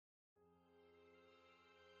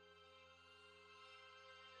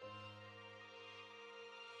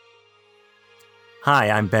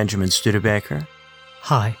Hi, I'm Benjamin Studebaker.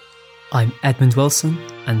 Hi, I'm Edmund Wilson,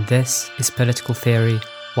 and this is Political Theory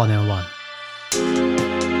 101.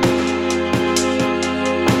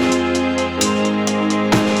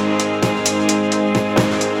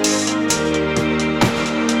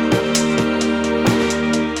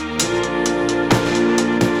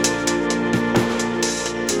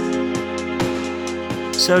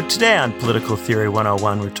 So today on Political Theory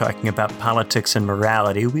 101, we're talking about politics and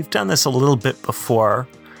morality. We've done this a little bit before,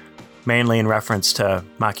 mainly in reference to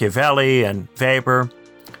Machiavelli and Weber.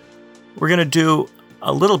 We're going to do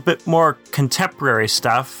a little bit more contemporary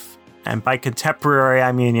stuff. And by contemporary,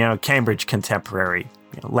 I mean, Cambridge contemporary,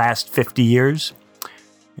 last 50 years.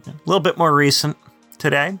 A little bit more recent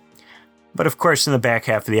today. But of course, in the back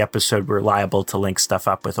half of the episode, we're liable to link stuff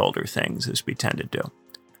up with older things, as we tend to do.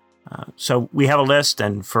 So we have a list,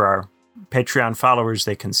 and for our Patreon followers,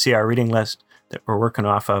 they can see our reading list that we're working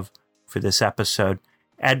off of for this episode.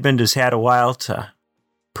 Edmund has had a while to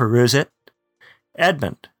peruse it.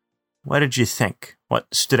 Edmund, what did you think?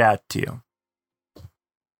 What stood out to you?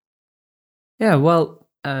 Yeah, well,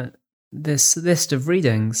 this list of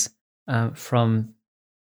readings from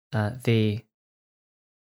the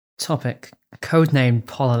topic codenamed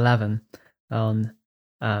Pol 11 on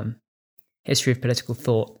history of political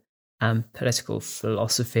thought and political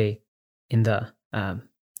philosophy in the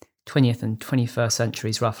 20th and 21st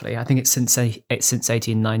centuries, roughly. I think it's since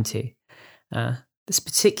 1890. This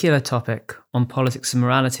particular topic on politics and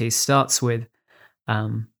morality starts with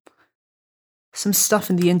some stuff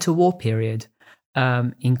in the interwar period,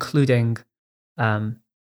 including Carl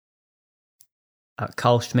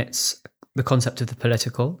Schmitt's The Concept of the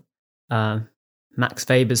Political, Max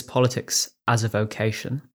Weber's Politics as a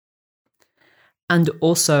Vocation, and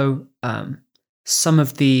also some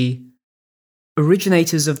of the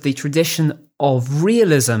originators of the tradition of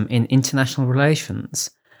realism in international relations,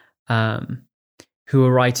 who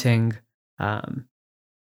were writing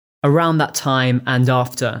around that time and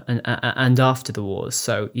after the wars.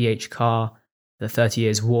 So E.H. Carr, The 30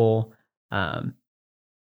 Years' War,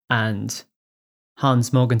 and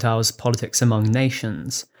Hans Morgenthal's Politics Among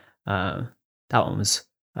Nations. That one was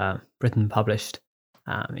written and published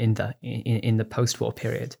in the post-war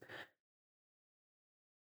period.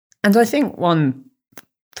 And I think one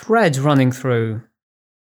thread running through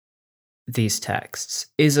these texts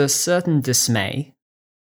is a certain dismay,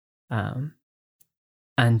 and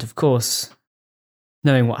of course,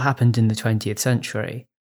 knowing what happened in the 20th century,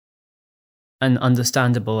 an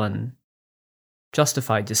understandable and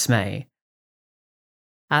justified dismay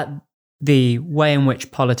at the way in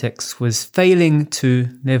which politics was failing to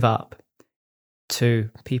live up to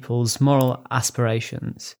people's moral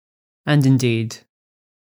aspirations, and indeed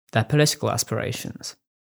their political aspirations.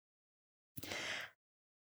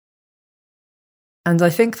 And I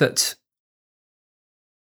think that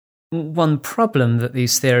one problem that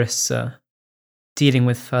these theorists are dealing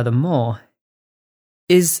with furthermore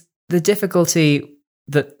is the difficulty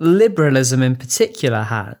that liberalism in particular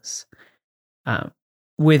has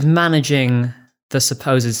with managing the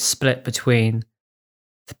supposed split between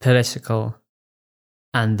the political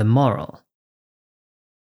and the moral.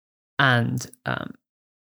 And,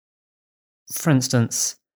 for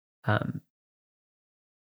instance,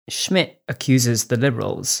 Schmitt accuses the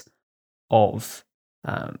liberals of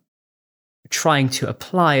trying to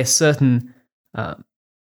apply a certain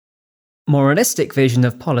moralistic vision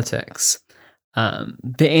of politics,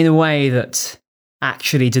 but in a way that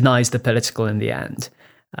actually denies the political in the end.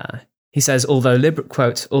 He says, although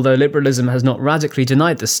liberalism has not radically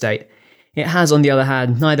denied the state, it has, on the other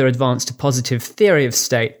hand, neither advanced a positive theory of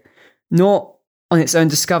state, nor on its own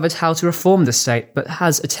discovered how to reform the state, but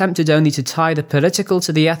has attempted only to tie the political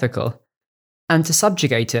to the ethical, and to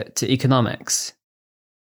subjugate it to economics.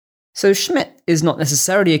 So Schmitt is not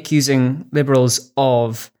necessarily accusing liberals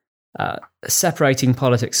of separating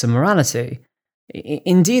politics and morality.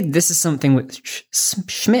 Indeed, this is something which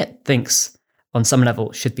Schmitt thinks, on some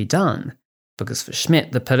level, should be done, because for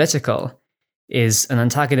Schmitt, the political is an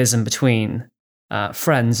antagonism between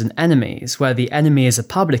friends and enemies, where the enemy is a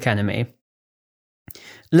public enemy,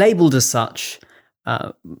 labelled as such,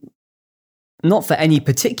 not for any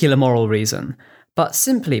particular moral reason, but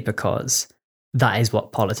simply because that is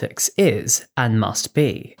what politics is and must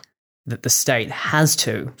be, that the state has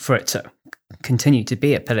to, for it to continue to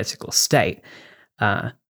be a political state,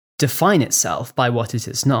 define itself by what it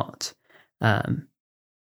is not, and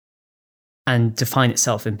define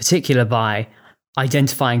itself in particular by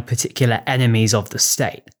identifying particular enemies of the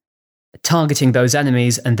state, targeting those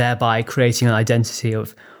enemies and thereby creating an identity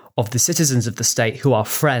of the citizens of the state who are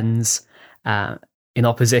friends in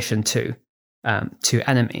opposition to to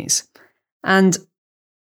enemies. And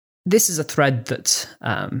this is a thread that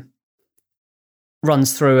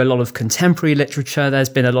runs through a lot of contemporary literature. There's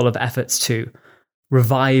been a lot of efforts to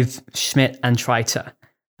revive Schmitt and try to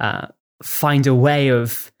find a way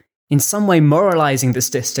of, in some way, moralizing this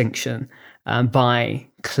distinction by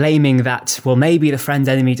claiming that, well, maybe the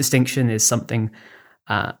friend-enemy distinction is something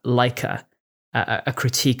like a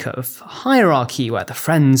critique of hierarchy, where the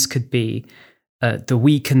friends could be the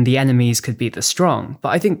weak and the enemies could be the strong. But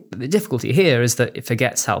I think the difficulty here is that it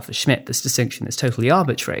forgets how, for Schmitt, this distinction is totally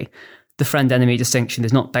arbitrary. The friend-enemy distinction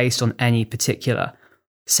is not based on any particular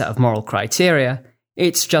set of moral criteria.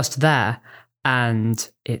 It's just there, and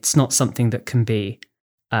it's not something that can be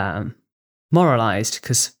moralized,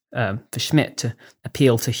 because for Schmitt, to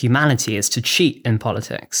appeal to humanity is to cheat in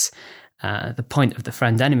politics. The point of the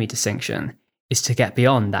friend-enemy distinction is to get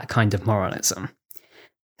beyond that kind of moralism.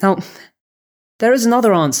 Now, there is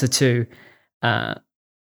another answer to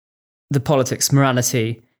the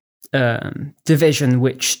politics-morality division,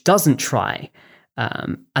 which doesn't try,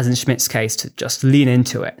 as in Schmitt's case, to just lean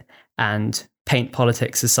into it and paint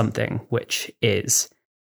politics as something which is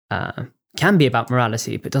can be about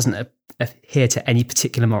morality, but doesn't adhere to any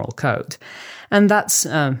particular moral code. And that's,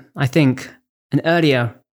 I think, an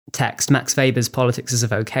earlier text, Max Weber's Politics as a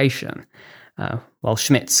Vocation, while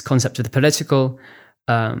Schmitt's concept of the political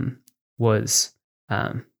was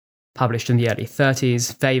published in the early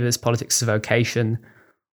 30s. Weber's Politics as a Vocation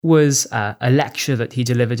was a lecture that he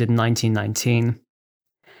delivered in 1919,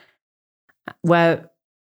 where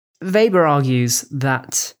Weber argues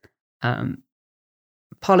that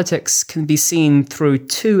politics can be seen through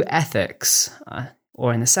two ethics,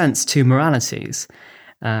 or in a sense, two moralities,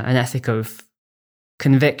 an ethic of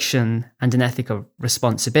conviction and an ethic of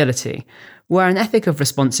responsibility, where an ethic of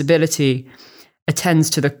responsibility attends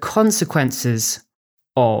to the consequences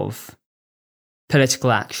of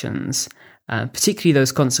political actions, particularly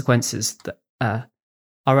those consequences that are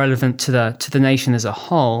relevant to the nation as a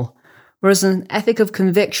whole, whereas an ethic of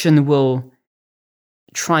conviction will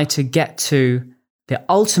try to get to the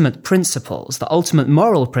ultimate principles, the ultimate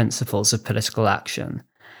moral principles of political action,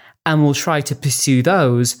 and will try to pursue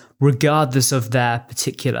those regardless of their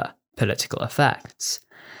particular political effects.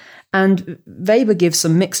 And Weber gives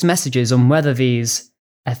some mixed messages on whether these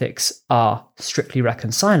ethics are strictly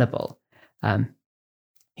reconcilable.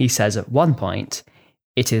 He says at one point,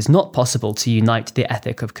 it is not possible to unite the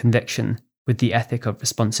ethic of conviction with the ethic of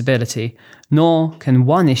responsibility, nor can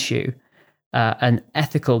one issue an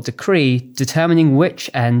ethical decree determining which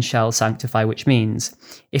end shall sanctify which means,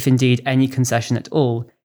 if indeed any concession at all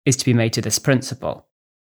is to be made to this principle.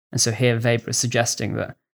 And so here Weber is suggesting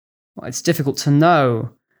that it's difficult to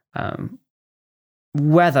know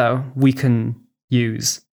whether we can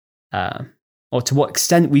use, or to what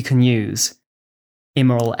extent we can use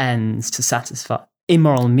immoral means to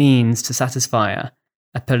satisfy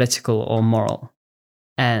a political or moral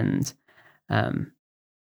end.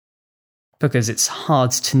 Because it's hard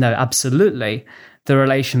to know absolutely the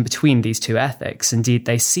relation between these two ethics. Indeed,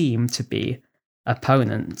 they seem to be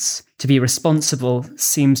opponents. To be responsible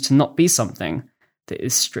seems to not be something that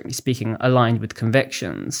is, strictly speaking, aligned with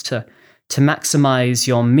convictions. To maximize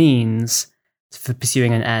your means for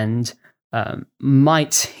pursuing an end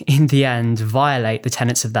might, in the end, violate the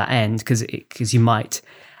tenets of that end, because you might,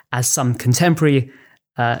 as some contemporary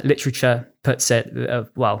literature puts it,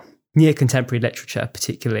 near contemporary literature,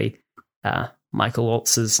 particularly Michael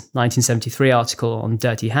Waltz's 1973 article on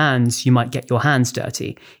dirty hands, you might get your hands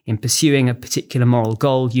dirty in pursuing a particular moral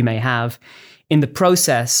goal you may have. In the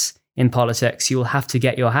process, in politics, you will have to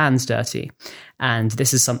get your hands dirty. And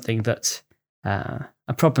this is something that,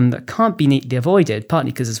 a problem that can't be neatly avoided,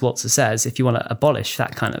 partly because, as Walzer says, if you want to abolish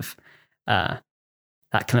that kind of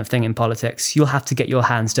thing in politics, you'll have to get your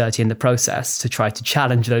hands dirty in the process to try to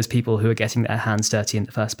challenge those people who are getting their hands dirty in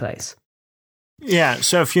the first place. Yeah,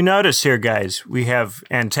 so if you notice here, guys, we have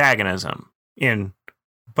antagonism in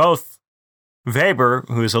both Weber,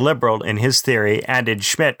 who is a liberal in his theory, and in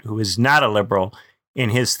Schmitt, who is not a liberal in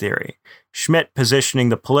his theory. Schmitt positioning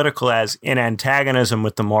the political as in antagonism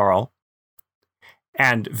with the moral,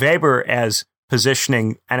 and Weber as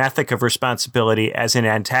positioning an ethic of responsibility as in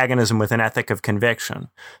antagonism with an ethic of conviction.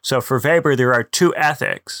 So for Weber, there are two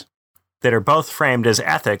ethics that are both framed as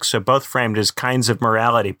ethics, so both framed as kinds of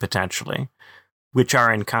morality, potentially, which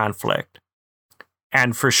are in conflict.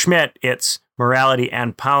 And for Schmitt, it's morality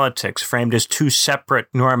and politics, framed as two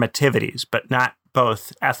separate normativities, but not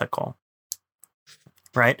both ethical.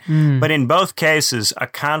 Right? But in both cases, a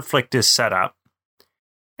conflict is set up.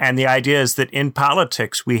 And the idea is that in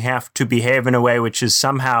politics, we have to behave in a way which is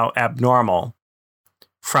somehow abnormal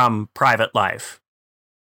from private life.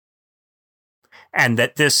 And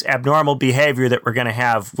that this abnormal behavior that we're going to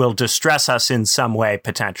have will distress us in some way,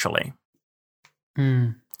 potentially,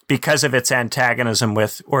 because of its antagonism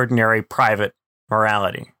with ordinary private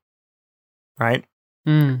morality, right?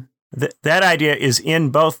 That idea is in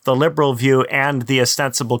both the liberal view and the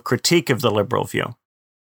ostensible critique of the liberal view.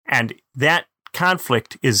 And that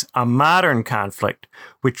conflict is a modern conflict,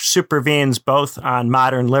 which supervenes both on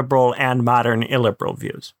modern liberal and modern illiberal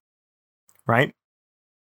views, right?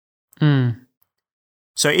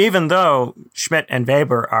 So even though Schmitt and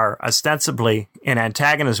Weber are ostensibly in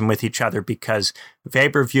antagonism with each other because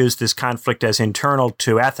Weber views this conflict as internal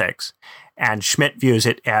to ethics and Schmitt views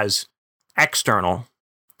it as external,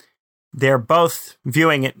 they're both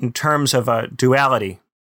viewing it in terms of a duality.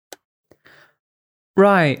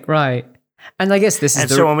 Right. And I guess this is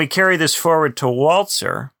so when we carry this forward to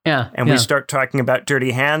Walzer, we start talking about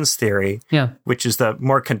dirty hands theory, which is the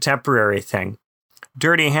more contemporary thing,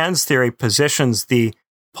 dirty hands theory positions the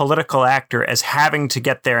political actor as having to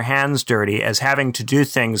get their hands dirty, as having to do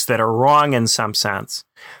things that are wrong in some sense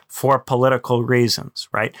for political reasons,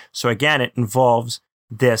 right? So again, it involves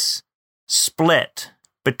this split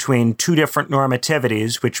between two different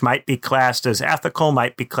normativities, which might be classed as ethical,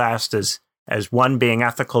 might be classed as one being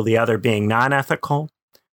ethical, the other being non-ethical.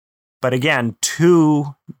 But again,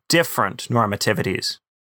 two different normativities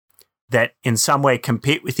that in some way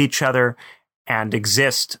compete with each other and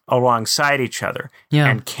exist alongside each other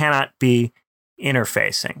and cannot be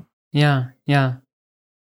interfacing. Yeah.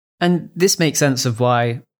 And this makes sense of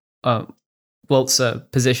why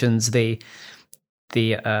Walzer positions the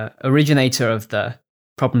originator of the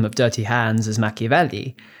problem of dirty hands as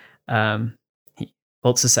Machiavelli.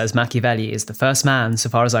 Walzer says Machiavelli is the first man, so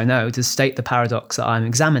far as I know, to state the paradox that I'm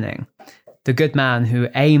examining. The good man who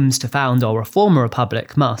aims to found or reform a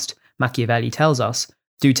republic must, Machiavelli tells us,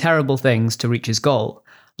 do terrible things to reach his goal.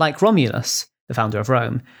 Like Romulus, the founder of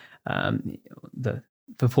Rome, the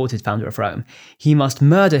purported founder of Rome, he must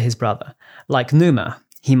murder his brother. Like Numa,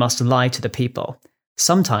 he must lie to the people.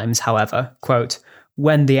 Sometimes, however, quote,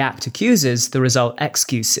 when the act accuses, the result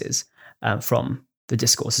excuses, from the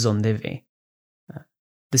Discourses on Livy.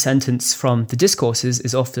 The sentence from the Discourses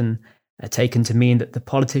is often taken to mean that the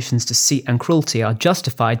politician's deceit and cruelty are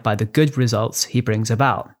justified by the good results he brings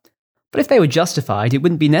about. But if they were justified, it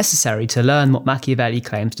wouldn't be necessary to learn what Machiavelli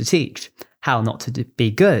claims to teach, how not to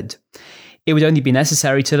be good. It would only be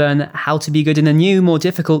necessary to learn how to be good in a new, more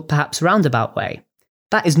difficult, perhaps roundabout way.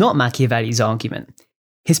 That is not Machiavelli's argument.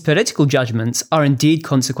 His political judgments are indeed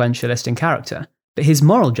consequentialist in character, but his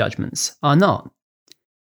moral judgments are not.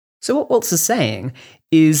 So what Walzer's saying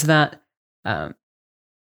is that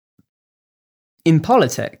in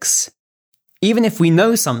politics, even if we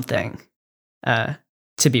know something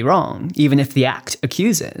to be wrong, even if the act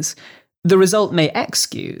accuses, the result may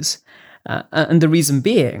excuse. And the reason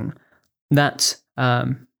being that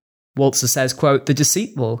Walzer says, quote, the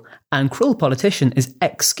deceitful and cruel politician is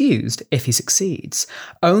excused if he succeeds,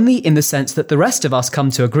 only in the sense that the rest of us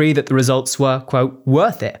come to agree that the results were, quote,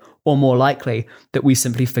 worth it, or more likely that we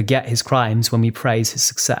simply forget his crimes when we praise his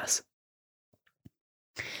success.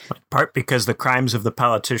 In part because the crimes of the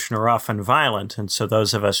politician are often violent, and so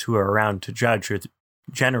those of us who are around to judge are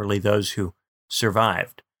generally those who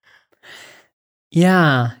survived.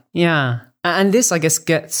 Yeah. And this, I guess,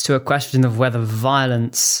 gets to a question of whether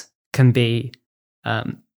violence can be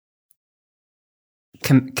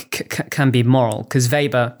can be moral, because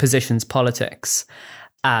Weber positions politics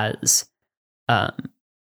as an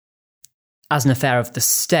affair of the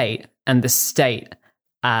state, and the state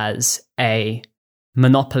as a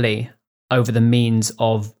monopoly over the means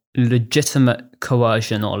of legitimate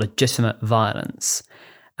coercion or legitimate violence.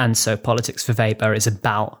 And so politics for Weber is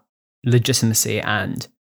about legitimacy and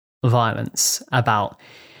violence, about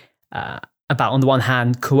on the one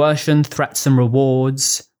hand, coercion, threats and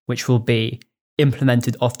rewards, which will be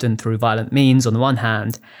implemented often through violent means on the one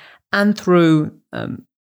hand, and through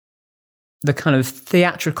the kind of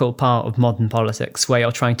theatrical part of modern politics, where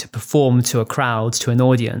you're trying to perform to a crowd, to an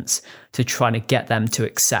audience, to try to get them to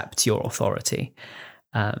accept your authority.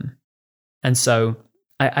 And so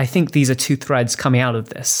I think these are two threads coming out of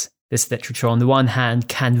this literature. On the one hand,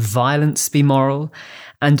 can violence be moral?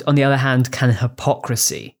 And on the other hand, can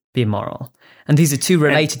hypocrisy be moral? And these are two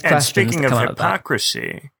related questions. And speaking of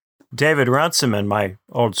hypocrisy, David Runciman, my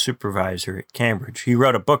old supervisor at Cambridge, he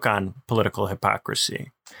wrote a book on political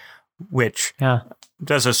hypocrisy, which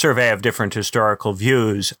does a survey of different historical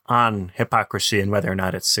views on hypocrisy and whether or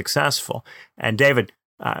not it's successful, and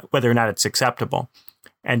whether or not it's acceptable.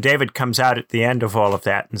 And David comes out at the end of all of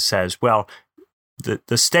that and says, well,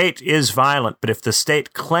 the state is violent, but if the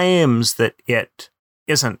state claims that it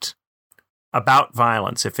isn't about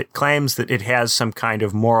violence, if it claims that it has some kind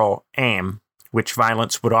of moral aim, which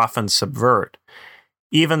violence would often subvert,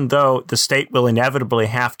 even though the state will inevitably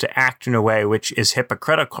have to act in a way which is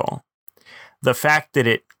hypocritical, the fact that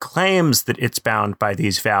it claims that it's bound by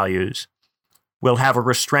these values will have a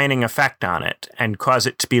restraining effect on it and cause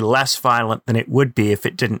it to be less violent than it would be if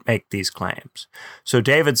it didn't make these claims. So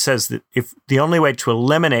David says that if the only way to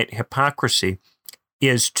eliminate hypocrisy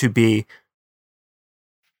is to be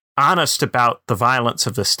honest about the violence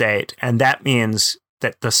of the state, and that means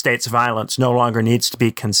that the state's violence no longer needs to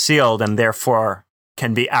be concealed and therefore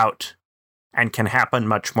can be out and can happen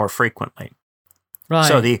much more frequently. Right.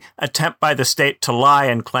 So the attempt by the state to lie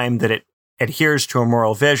and claim that it adheres to a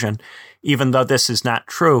moral vision, even though this is not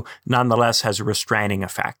true, nonetheless has a restraining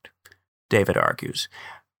effect, David argues.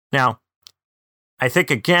 Now, I think,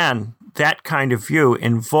 again, that kind of view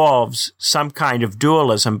involves some kind of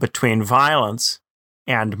dualism between violence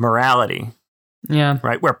and morality. Yeah.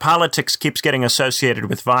 Right? Where politics keeps getting associated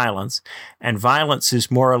with violence, and violence is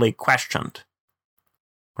morally questioned.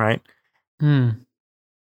 Right?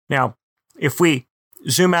 Now, if we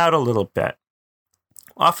zoom out a little bit,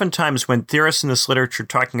 oftentimes when theorists in this literature are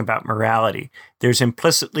talking about morality, there's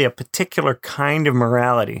implicitly a particular kind of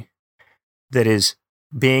morality that is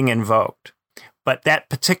being invoked. But that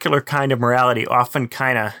particular kind of morality often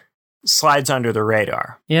kind of slides under the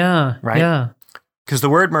radar. Yeah. Right? Yeah. Because the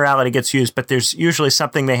word morality gets used, but there's usually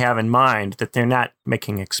something they have in mind that they're not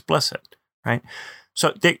making explicit, right?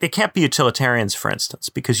 So they can't be utilitarians, for instance,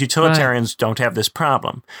 because utilitarians don't have this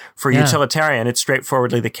problem. For utilitarian, it's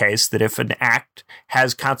straightforwardly the case that if an act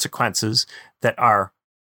has consequences that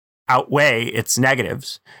outweigh its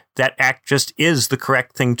negatives, that act just is the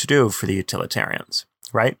correct thing to do for the utilitarians,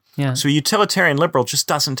 right? Yeah. So a utilitarian liberal just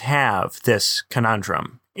doesn't have this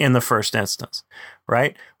conundrum in the first instance,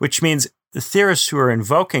 right? Which means the theorists who are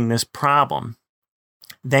invoking this problem,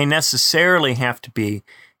 they necessarily have to be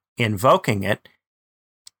invoking it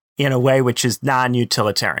in a way which is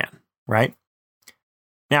non-utilitarian, right?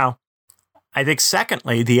 Now, I think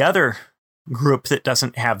secondly, the other group that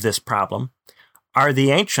doesn't have this problem are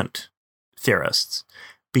the ancient theorists,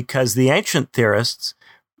 because the ancient theorists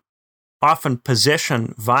often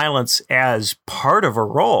position violence as part of a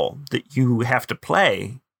role that you have to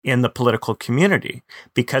play in the political community,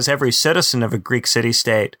 because every citizen of a Greek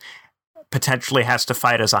city-state potentially has to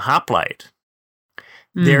fight as a hoplite.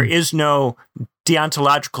 There is no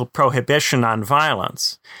deontological prohibition on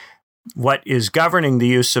violence. What is governing the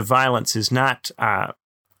use of violence is not,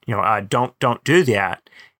 don't do that.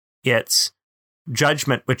 It's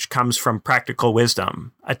judgment which comes from practical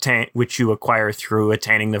wisdom, which you acquire through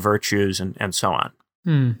attaining the virtues and so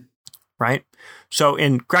on. Right? So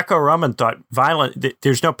in Greco-Roman thought,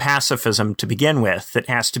 there's no pacifism to begin with that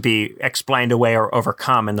has to be explained away or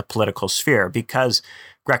overcome in the political sphere, because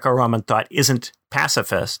Greco-Roman thought isn't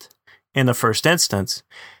pacifist in the first instance.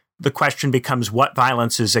 The question becomes what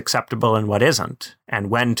violence is acceptable and what isn't,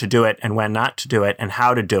 and when to do it and when not to do it, and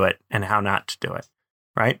how to do it and how not to do it,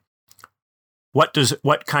 right? What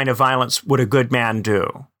kind of violence would a good man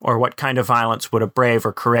do? Or what kind of violence would a brave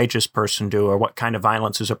or courageous person do? Or what kind of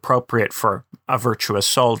violence is appropriate for a virtuous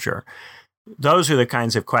soldier? Those are the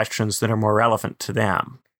kinds of questions that are more relevant to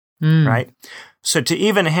them, right? So to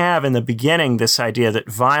even have in the beginning this idea that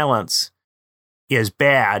violence is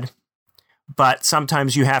bad, but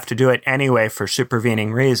sometimes you have to do it anyway for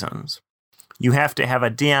supervening reasons, you have to have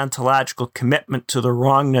a deontological commitment to the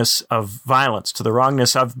wrongness of violence, to the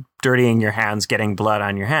wrongness of dirtying your hands, getting blood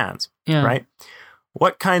on your hands, right?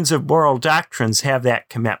 What kinds of moral doctrines have that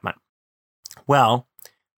commitment? Well,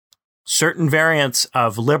 certain variants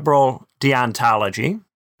of liberal deontology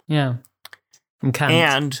from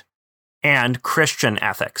Kant. and Christian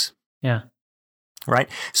ethics. Yeah. Right?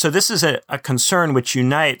 So this is a concern which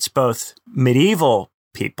unites both medieval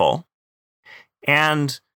people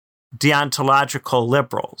and deontological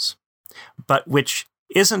liberals, but which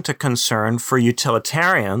isn't a concern for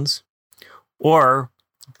utilitarians or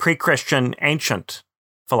pre-Christian ancient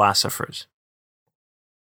philosophers.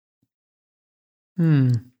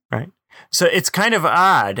 Right? So it's kind of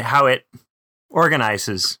odd how it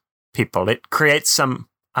organizes people. It creates some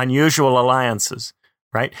unusual alliances,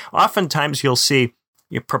 right? Oftentimes you'll see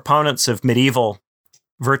proponents of medieval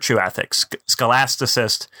virtue ethics,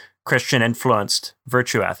 scholasticist, Christian-influenced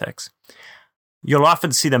virtue ethics. You'll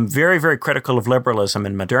often see them very, very critical of liberalism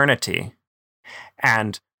and modernity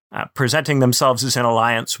and presenting themselves as in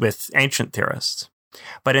alliance with ancient theorists.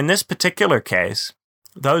 But in this particular case,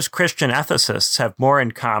 those Christian ethicists have more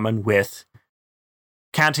in common with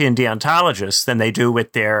Kantian deontologists than they do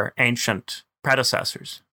with their ancient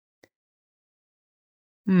predecessors.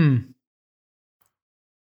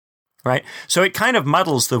 Right? So it kind of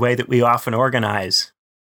muddles the way that we often organize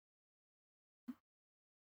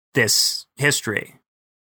this history.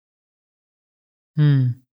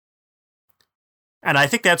 And I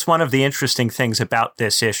think that's one of the interesting things about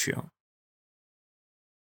this issue.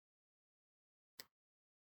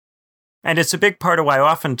 And it's a big part of why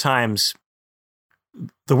oftentimes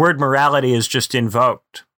the word morality is just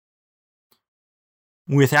invoked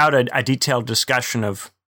without a detailed discussion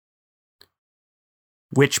of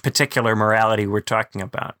which particular morality we're talking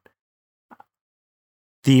about.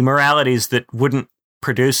 The moralities that wouldn't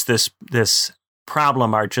produce this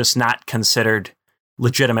problem are just not considered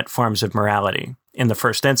legitimate forms of morality in the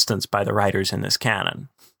first instance by the writers in this canon.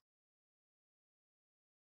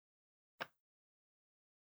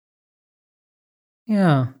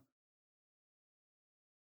 Yeah.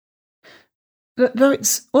 Though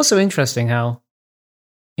it's also interesting how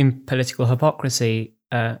in Political Hypocrisy,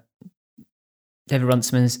 David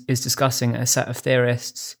Runciman is discussing a set of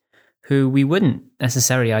theorists who we wouldn't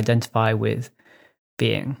necessarily identify with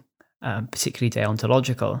being particularly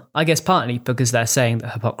deontological. I guess partly because they're saying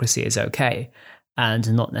that hypocrisy is okay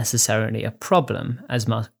and not necessarily a problem as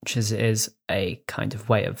much as it is a kind of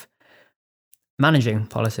way of managing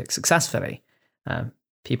politics successfully.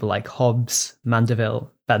 People like Hobbes,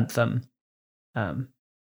 Mandeville, Bentham.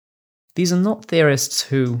 These are not theorists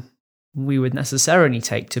who we would necessarily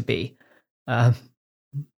take to be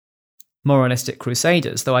moralistic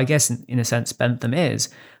crusaders, though I guess in a sense Bentham is,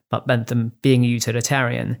 but Bentham, being a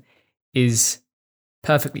utilitarian, is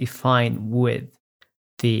perfectly fine with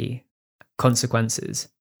the consequences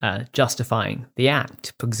justifying the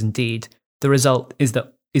act, because indeed the result is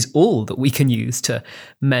all that we can use to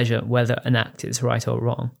measure whether an act is right or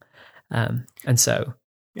wrong. And so...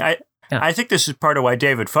 I think this is part of why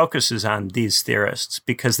David focuses on these theorists,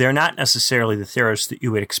 because they're not necessarily the theorists that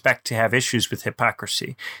you would expect to have issues with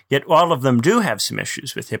hypocrisy. Yet all of them do have some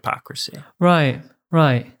issues with hypocrisy. Right.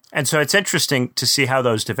 And so it's interesting to see how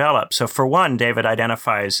those develop. So for one, David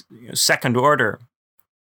identifies second-order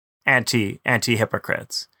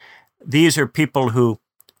anti-hypocrites. These are people who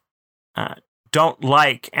don't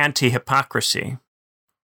like anti-hypocrisy,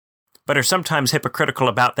 but are sometimes hypocritical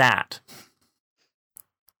about that.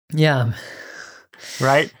 Yeah.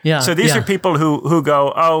 Right? Yeah. So these are people who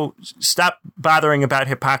go, oh, stop bothering about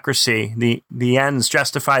hypocrisy. The ends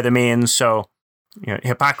justify the means, so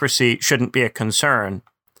hypocrisy shouldn't be a concern.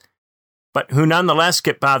 But who nonetheless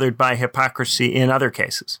get bothered by hypocrisy in other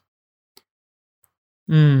cases.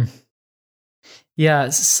 Yeah,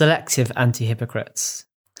 selective anti-hypocrites.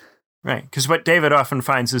 Right, because what David often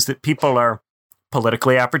finds is that people are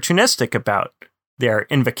politically opportunistic about their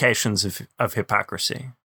invocations of hypocrisy.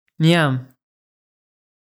 Yeah.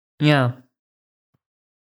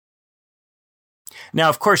 Now,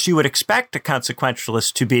 of course, you would expect a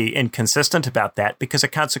consequentialist to be inconsistent about that, because a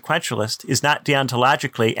consequentialist is not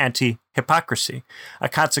deontologically anti-hypocrisy. A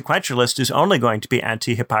consequentialist is only going to be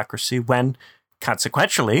anti-hypocrisy when,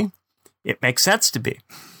 consequentially, it makes sense to be.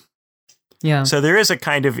 Yeah. So there is a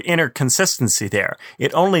kind of inner consistency there.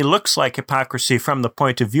 It only looks like hypocrisy from the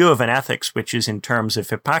point of view of an ethics, which is in terms of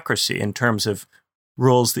hypocrisy, in terms of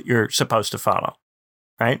rules that you're supposed to follow,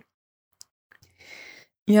 right?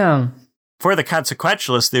 Yeah. For the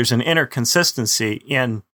consequentialist, there's an inner consistency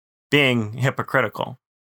in being hypocritical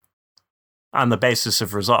on the basis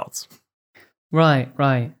of results. Right.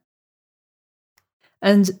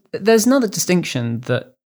 And there's another distinction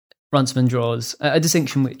that Runciman draws, a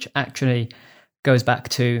distinction which actually goes back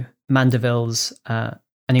to Mandeville's An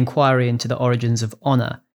Inquiry into the Origins of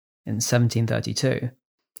Honour in 1732.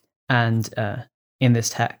 And in this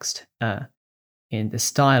text, in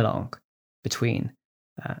this dialogue between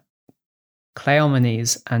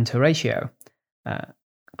Cleomenes and Horatio,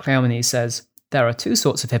 Cleomenes says, "There are two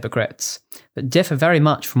sorts of hypocrites that differ very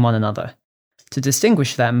much from one another. To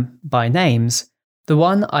distinguish them by names, the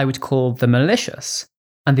one I would call the malicious,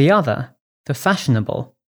 and the other the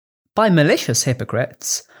fashionable. By malicious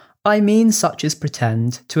hypocrites, I mean such as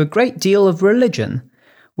pretend to a great deal of religion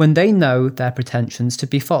when they know their pretensions to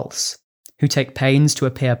be false, who take pains to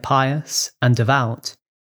appear pious and devout,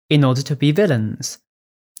 in order to be villains,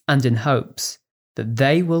 and in hopes that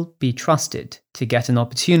they will be trusted to get an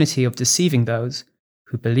opportunity of deceiving those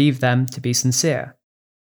who believe them to be sincere.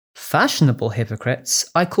 Fashionable hypocrites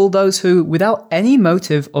I call those who, without any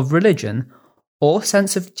motive of religion or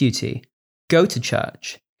sense of duty, go to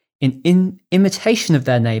church, in imitation of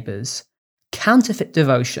their neighbours, counterfeit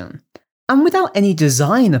devotion, and without any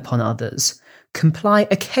design upon others, comply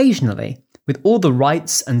occasionally with all the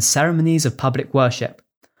rites and ceremonies of public worship,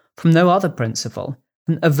 from no other principle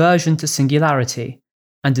than aversion to singularity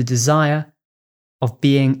and a desire of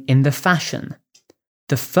being in the fashion.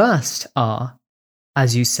 The first are,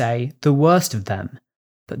 as you say, the worst of them,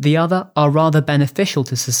 but the other are rather beneficial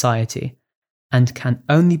to society and can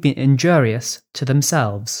only be injurious to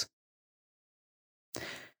themselves.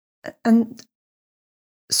 And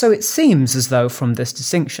so it seems as though from this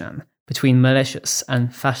distinction between malicious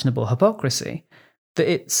and fashionable hypocrisy, that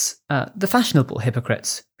it's the fashionable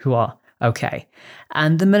hypocrites who are okay,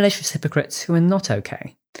 and the malicious hypocrites who are not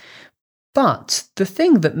okay. But the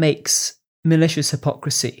thing that makes malicious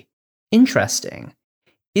hypocrisy interesting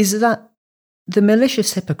is that the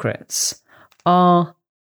malicious hypocrites are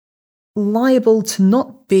liable to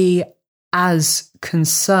not be as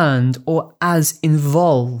concerned or as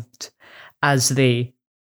involved as the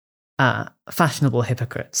fashionable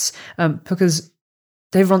hypocrites, because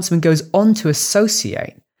David Runciman goes on to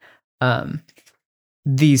associate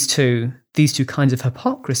these two kinds of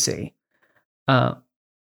hypocrisy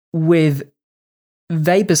with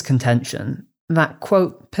Weber's contention that,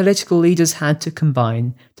 quote, political leaders had to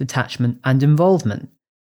combine detachment and involvement.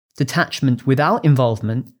 Detachment without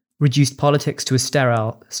involvement reduced politics to a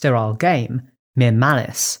sterile game, mere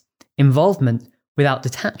malice. Involvement without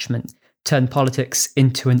detachment turned politics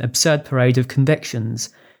into an absurd parade of convictions,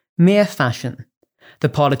 mere fashion. The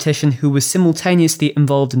politician who was simultaneously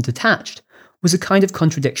involved and detached was a kind of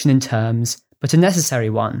contradiction in terms, but a necessary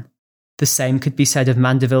one. The same could be said of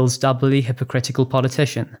Mandeville's doubly hypocritical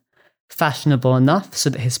politician, fashionable enough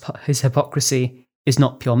so that his hypocrisy is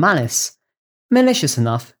not pure malice, malicious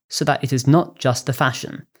enough so that it is not just the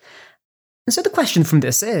fashion. And so the question from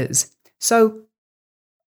this is, so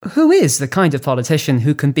who is the kind of politician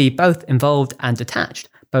who can be both involved and detached,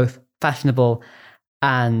 both fashionable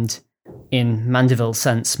and, in Mandeville's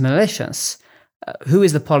sense, malicious? Who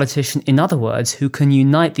is the politician, in other words, who can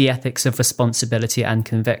unite the ethics of responsibility and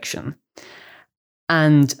conviction?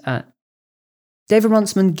 And David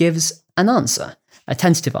Runciman gives an answer, a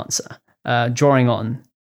tentative answer, drawing on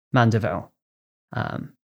Mandeville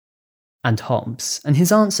and Hobbes. And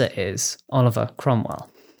his answer is Oliver Cromwell.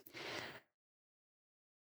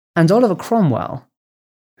 And Oliver Cromwell,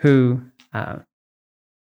 who was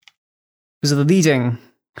the leading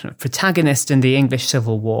kind of protagonist in the English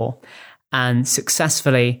Civil War and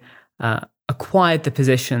successfully acquired the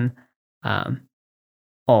position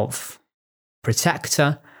of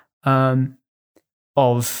protector,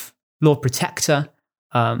 of Lord Protector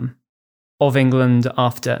of England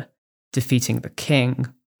after defeating the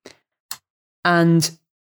king. And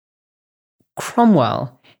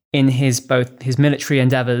Cromwell, in both his military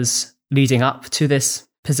endeavours leading up to this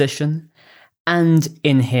position and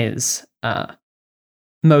in his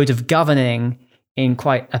mode of governing in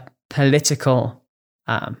quite a political,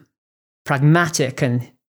 pragmatic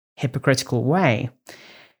and hypocritical way,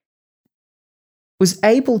 was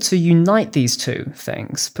able to unite these two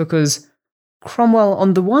things because Cromwell,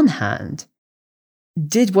 on the one hand,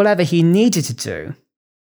 did whatever he needed to do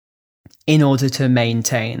in order to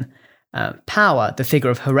maintain power. The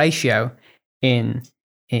figure of Horatio in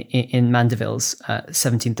Mandeville's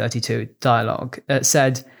 1732 dialogue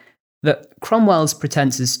said that Cromwell's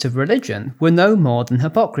pretences to religion were no more than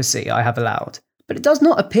hypocrisy, I have allowed. But it does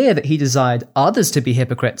not appear that he desired others to be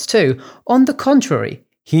hypocrites too. On the contrary,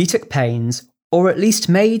 he took pains, or at least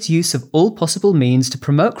made use of all possible means to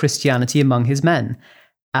promote Christianity among his men,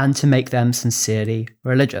 and to make them sincerely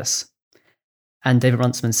religious. And David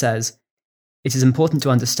Runciman says, it is important to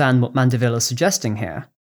understand what Mandeville is suggesting here.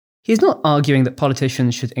 He is not arguing that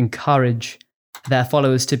politicians should encourage their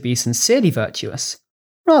followers to be sincerely virtuous.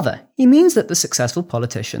 Rather, he means that the successful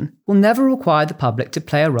politician will never require the public to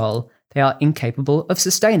play a role they are incapable of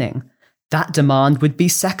sustaining. That demand would be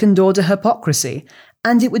second-order hypocrisy,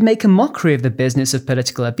 and it would make a mockery of the business of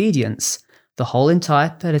political obedience. The whole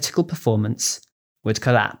entire political performance would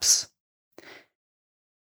collapse.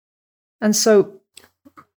 And so,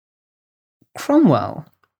 Cromwell,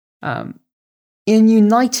 in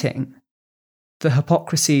uniting the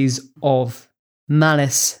hypocrisies of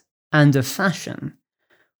malice and of fashion,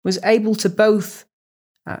 was able to both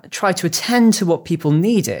try to attend to what people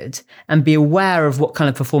needed and be aware of what kind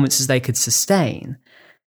of performances they could sustain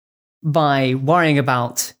by worrying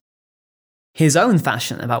about his own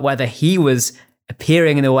fashion, about whether he was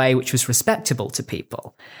appearing in a way which was respectable to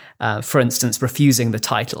people. For instance, refusing the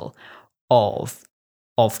title of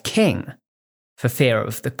king for fear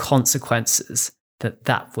of the consequences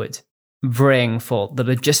that would bring for the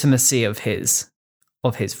legitimacy of his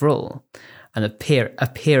rule, and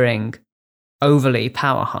appearing overly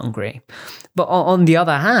power hungry. But on the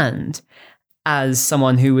other hand, as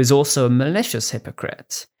someone who was also a malicious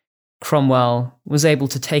hypocrite, Cromwell was able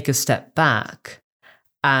to take a step back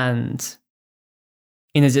and,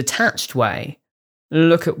 in a detached way,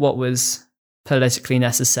 look at what was politically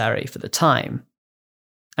necessary for the time.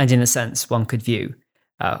 And in a sense, one could view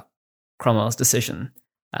Cromwell's decision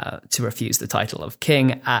to refuse the title of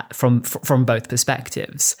king from both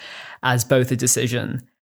perspectives as both a decision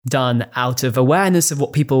done out of awareness of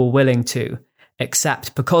what people were willing to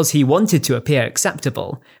accept because he wanted to appear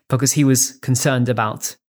acceptable, because he was concerned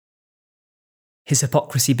about his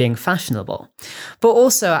hypocrisy being fashionable, but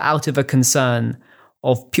also out of a concern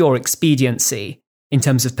of pure expediency in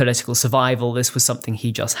terms of political survival. This was something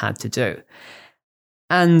he just had to do.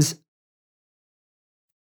 And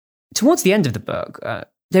towards the end of the book,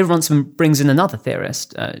 David Runciman brings in another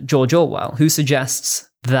theorist, George Orwell, who suggests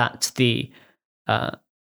that the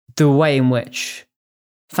way in which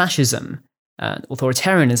fascism and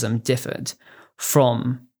authoritarianism differed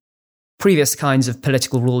from previous kinds of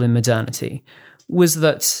political rule in modernity was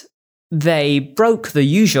that they broke the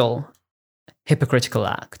usual hypocritical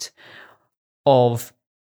act of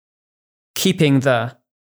keeping the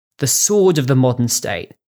sword of the modern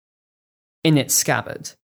state in its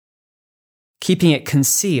scabbard, keeping it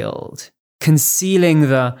concealed, concealing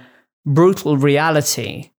the brutal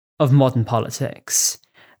reality of modern politics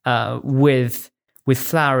with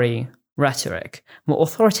flowery rhetoric. What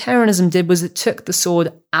authoritarianism did was it took the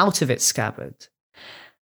sword out of its scabbard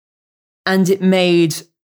and it made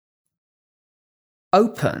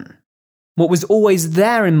open what was always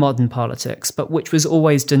there in modern politics, but which was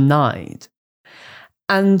always denied.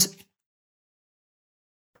 And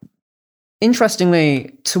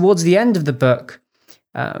interestingly, towards the end of the book,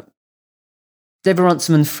 David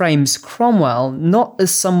Runciman frames Cromwell not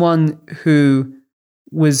as someone who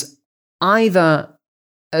was either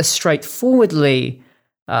a straightforwardly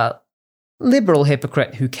liberal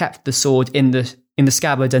hypocrite who kept the sword in the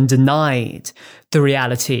scabbard and denied the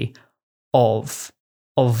reality of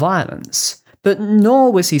violence, but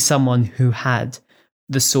nor was he someone who had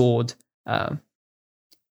the sword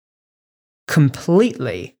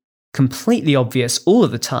completely obvious all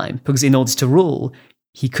of the time, because in order to rule,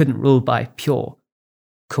 he couldn't rule by pure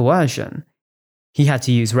coercion. He had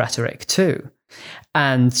to use rhetoric too.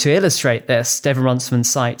 And to illustrate this, David Runciman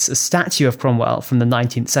cites a statue of Cromwell from the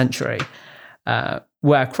 19th century,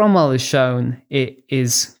 where Cromwell is shown, it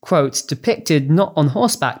is, quote, depicted not on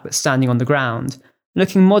horseback but standing on the ground,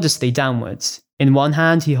 looking modestly downwards. In one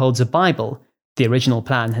hand he holds a Bible. The original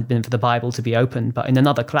plan had been for the Bible to be opened, but in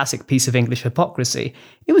another classic piece of English hypocrisy,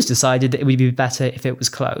 it was decided that it would be better if it was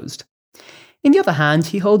closed. In the other hand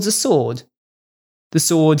he holds a sword. The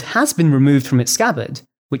sword has been removed from its scabbard,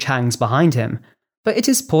 which hangs behind him, but it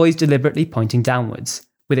is poised deliberately pointing downwards,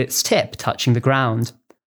 with its tip touching the ground.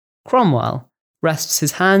 Cromwell rests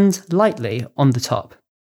his hand lightly on the top.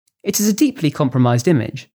 It is a deeply compromised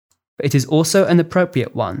image, but it is also an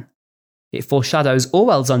appropriate one. It foreshadows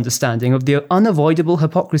Orwell's understanding of the unavoidable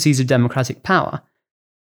hypocrisies of democratic power,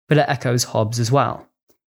 but it echoes Hobbes as well.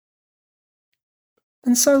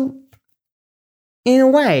 And so, in a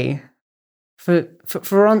way, for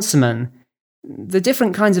Runciman, the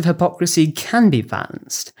different kinds of hypocrisy can be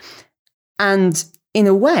balanced. And in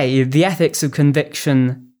a way, the ethics of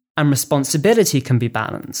conviction and responsibility can be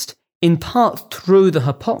balanced, in part through the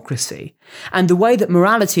hypocrisy. And the way that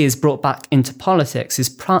morality is brought back into politics is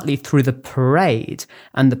partly through the parade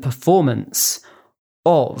and the performance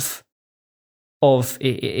of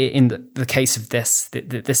in the case of this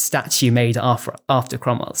statue made after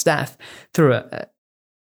Cromwell's death, through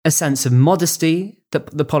a sense of modesty that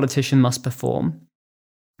the politician must perform,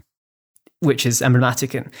 which is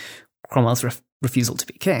emblematic in Cromwell's refusal to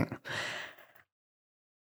be king.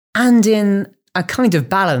 And in a kind of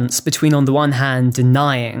balance between, on the one hand,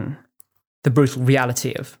 denying the brutal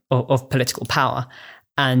reality of political power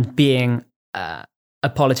and being a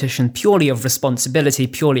politician purely of responsibility,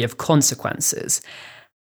 purely of consequences.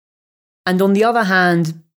 And on the other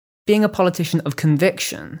hand, being a politician of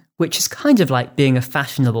conviction, which is kind of like being a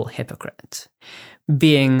fashionable hypocrite,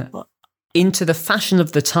 being into the fashion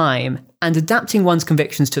of the time and adapting one's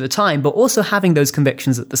convictions to the time, but also having those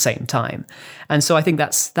convictions at the same time. And so I think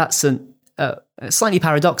that's a slightly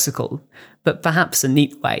paradoxical, but perhaps a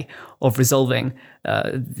neat way of resolving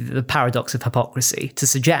the paradox of hypocrisy, to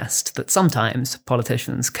suggest that sometimes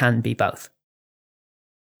politicians can be both.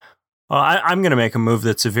 Well, I'm going to make a move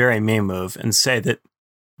that's a very me move and say that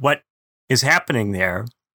what is happening there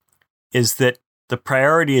is that the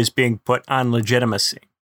priority is being put on legitimacy,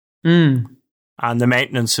 on the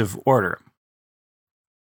maintenance of order,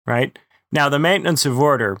 right? Now, the maintenance of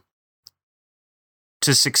order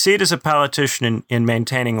to succeed as a politician in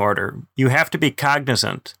maintaining order, you have to be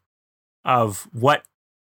cognizant of what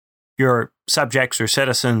your subjects or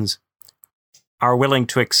citizens are willing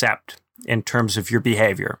to accept in terms of your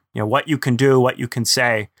behavior. What you can do, what you can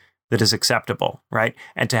say that is acceptable, right?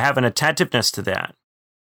 And to have an attentiveness to that,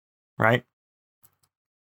 right?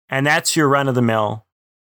 And that's your run-of-the-mill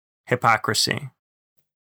hypocrisy.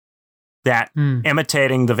 That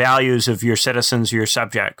imitating the values of your citizens or your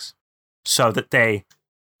subjects so that they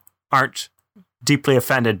aren't deeply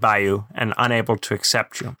offended by you and unable to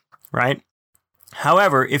accept you, right?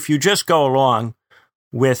 However, if you just go along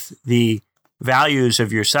with the values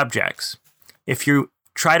of your subjects, if you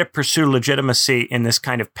try to pursue legitimacy in this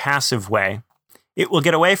kind of passive way, it will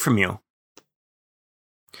get away from you.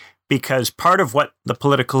 Because part of what the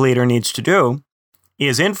political leader needs to do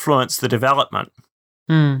is influence the development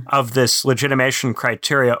of this legitimation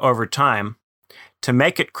criteria over time to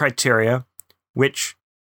make it criteria which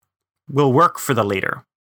will work for the leader,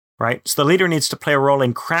 right? So the leader needs to play a role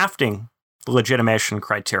in crafting the legitimation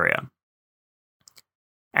criteria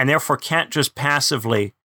and therefore can't just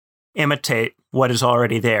passively imitate what is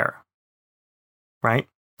already there, right?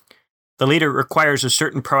 The leader requires a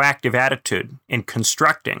certain proactive attitude in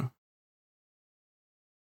constructing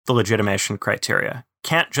the legitimation criteria.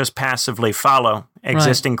 Can't just passively follow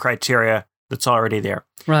existing criteria that's already there.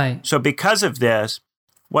 Right. So because of this,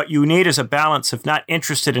 what you need is a balance of not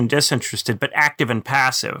interested and disinterested, but active and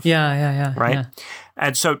passive. Yeah. Right? Yeah.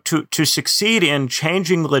 And so to succeed in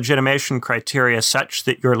changing the legitimation criteria such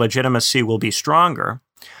that your legitimacy will be stronger,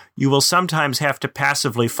 you will sometimes have to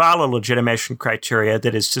passively follow legitimation criteria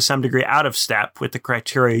that is to some degree out of step with the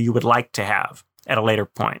criteria you would like to have at a later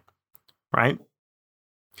point, right?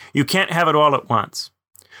 You can't have it all at once.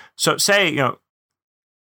 So say,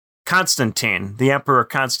 Constantine, the Emperor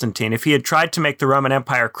Constantine, if he had tried to make the Roman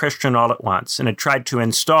Empire Christian all at once and had tried to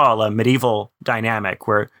install a medieval dynamic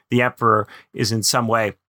where the emperor is in some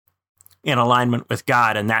way in alignment with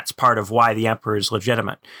God, and that's part of why the emperor is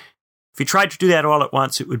legitimate. If he tried to do that all at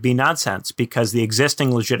once, it would be nonsense because the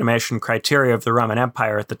existing legitimation criteria of the Roman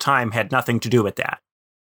Empire at the time had nothing to do with that,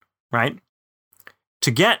 right?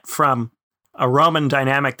 To get from a Roman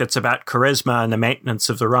dynamic that's about charisma and the maintenance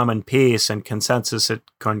of the Roman peace and consensus et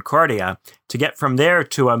concordia, to get from there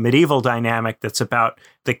to a medieval dynamic that's about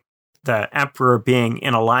the emperor being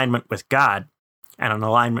in alignment with God and in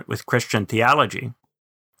alignment with Christian theology,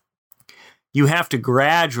 you have to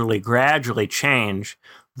gradually change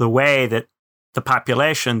the way that the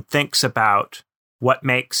population thinks about what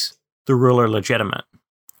makes the ruler legitimate,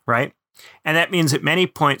 right? And that means at many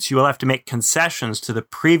points you will have to make concessions to the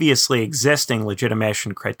previously existing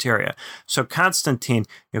legitimation criteria. So Constantine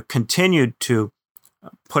continued to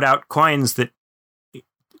put out coins that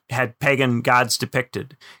had pagan gods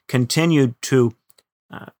depicted, continued to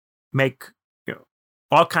make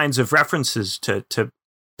all kinds of references to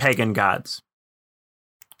pagan gods,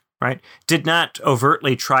 right? Did not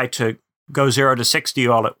overtly try to go 0 to 60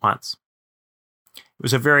 all at once. It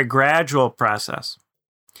was a very gradual process.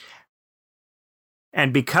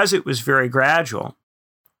 And because it was very gradual,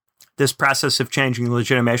 this process of changing the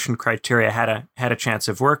legitimation criteria had a chance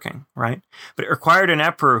of working, right? But it required an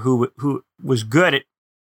emperor who was good at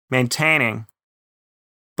maintaining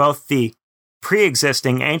both the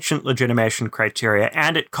pre-existing ancient legitimation criteria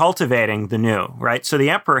and at cultivating the new, right? So the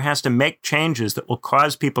emperor has to make changes that will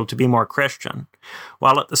cause people to be more Christian,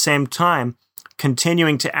 while at the same time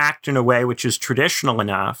continuing to act in a way which is traditional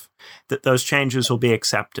enough that those changes will be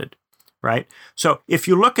accepted. Right? So if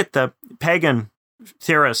you look at the pagan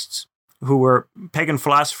theorists pagan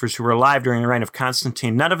philosophers who were alive during the reign of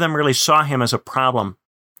Constantine, none of them really saw him as a problem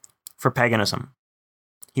for paganism.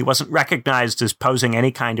 He wasn't recognized as posing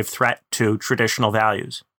any kind of threat to traditional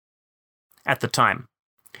values at the time.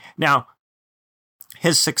 Now,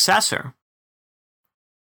 his successor,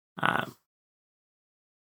 I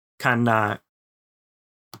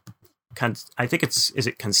think is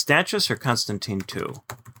it Constantius or Constantine II?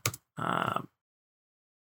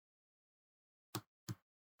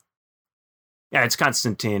 It's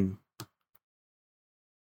Constantine.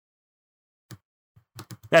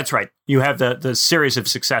 That's right. You have the series of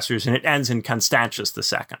successors, and it ends in Constantius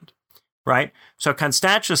II, right? So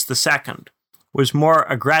Constantius II was more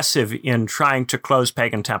aggressive in trying to close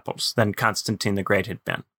pagan temples than Constantine the Great had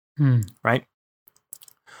been, right?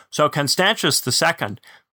 So Constantius II,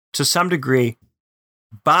 to some degree,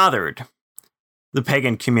 bothered the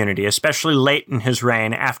pagan community, especially late in his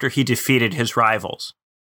reign after he defeated his rivals,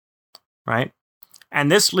 right? And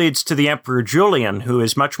this leads to the Emperor Julian, who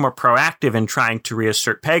is much more proactive in trying to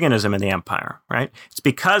reassert paganism in the empire, right? It's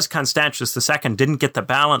because Constantius II didn't get the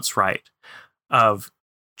balance right of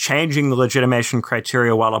changing the legitimation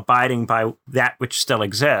criteria while abiding by that which still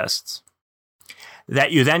exists,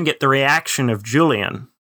 that you then get the reaction of Julian,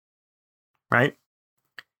 right?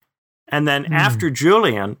 And then after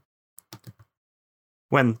Julian,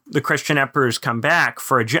 when the Christian emperors come back,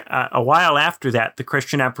 for a while after that, the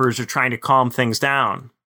Christian emperors are trying to calm things down,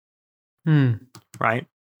 right?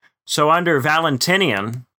 So under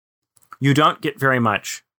Valentinian, you don't get very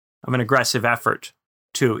much of an aggressive effort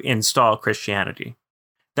to install Christianity.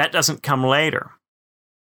 That doesn't come later.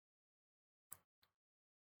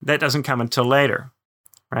 That doesn't come until later,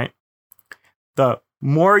 right? The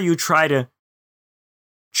more you try to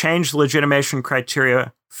change the legitimation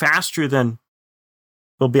criteria faster than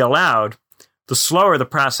will be allowed, the slower the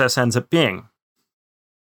process ends up being.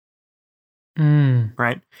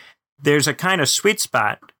 Right? There's a kind of sweet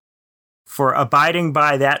spot for abiding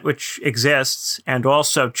by that which exists and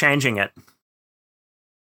also changing it.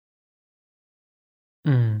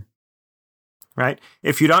 Right?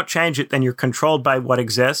 If you don't change it, then you're controlled by what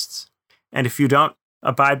exists. And if you don't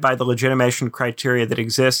abide by the legitimation criteria that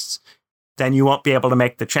exists, then you won't be able to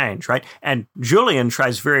make the change, right? And Julian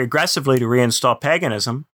tries very aggressively to reinstall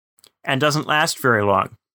paganism and doesn't last very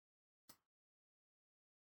long.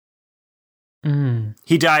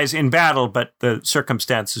 He dies in battle, but the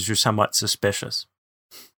circumstances are somewhat suspicious.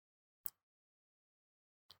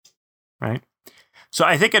 Right? So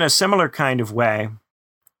I think in a similar kind of way,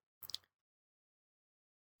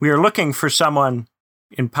 we are looking for someone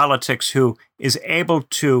in politics who is able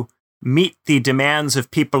to meet the demands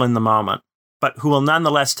of people in the moment, but who will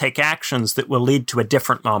nonetheless take actions that will lead to a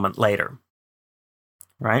different moment later.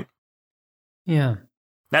 Right? Yeah.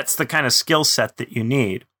 That's the kind of skill set that you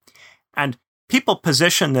need. And people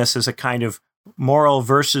position this as a kind of moral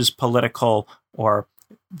versus political, or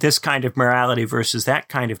this kind of morality versus that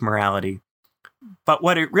kind of morality. But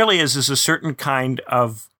what it really is a certain kind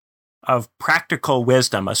of practical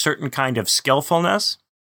wisdom, a certain kind of skillfulness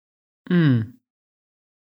in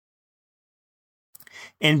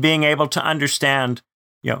being able to understand,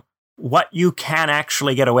 what you can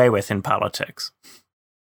actually get away with in politics.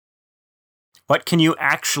 What can you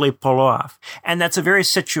actually pull off? And that's a very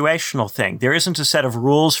situational thing. There isn't a set of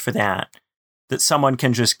rules for that someone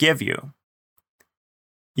can just give you.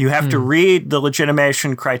 You have to read the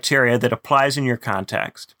legitimation criteria that applies in your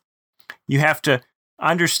context. You have to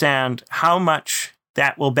understand how much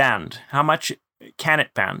that will bend. How much can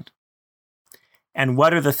it bend? And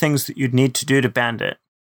what are the things that you'd need to do to bend it?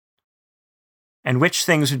 And which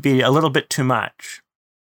things would be a little bit too much?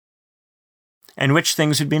 And which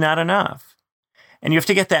things would be not enough? And you have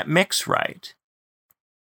to get that mix right.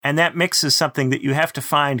 And that mix is something that you have to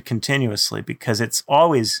find continuously, because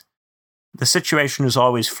the situation is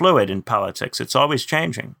always fluid in politics. It's always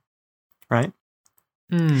changing, right?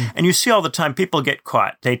 And you see all the time people get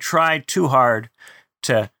caught. They try too hard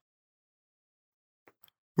to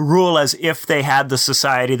rule as if they had the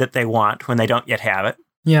society that they want when they don't yet have it.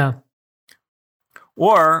 Yeah.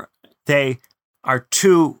 Or they are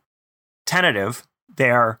too tentative. They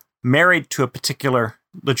are married to a particular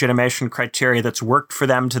legitimation criteria that's worked for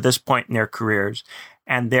them to this point in their careers,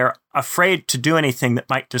 and they're afraid to do anything that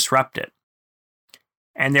might disrupt it.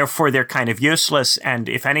 And therefore, they're kind of useless, and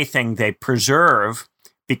if anything, they preserve,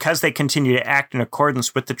 because they continue to act in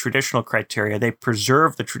accordance with the traditional criteria, they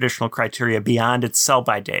preserve the traditional criteria beyond its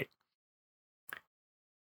sell-by date.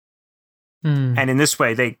 And in this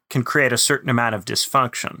way, they can create a certain amount of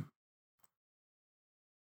dysfunction.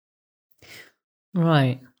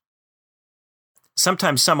 Right.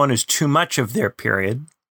 Sometimes someone is too much of their period,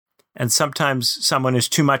 and sometimes someone is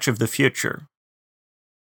too much of the future.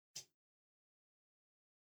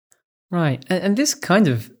 Right. And this kind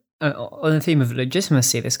of, on the theme of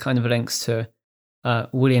legitimacy, this kind of links to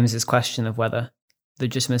Williams's question of whether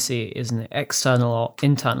legitimacy is an external or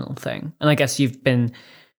internal thing. And I guess you've been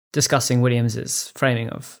discussing Williams's framing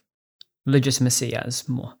of legitimacy as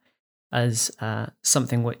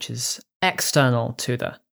something which is external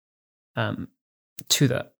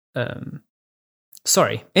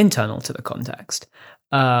internal to the context,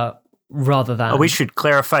 rather than... we should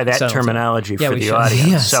clarify that terminology for the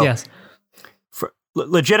audience. Yes. For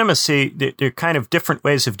legitimacy, there are kind of different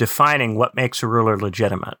ways of defining what makes a ruler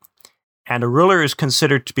legitimate. And a ruler is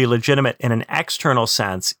considered to be legitimate in an external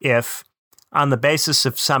sense if, on the basis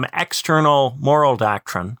of some external moral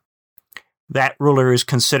doctrine, that ruler is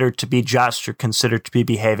considered to be just or considered to be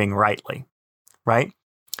behaving rightly, right?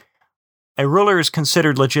 A ruler is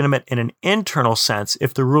considered legitimate in an internal sense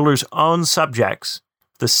if the ruler's own subjects,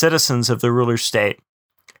 the citizens of the ruler's state,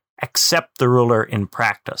 accept the ruler in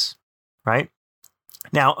practice, right?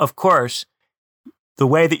 Now, of course, the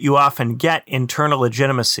way that you often get internal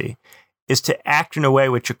legitimacy is to act in a way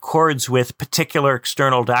which accords with particular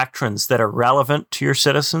external doctrines that are relevant to your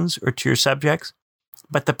citizens or to your subjects.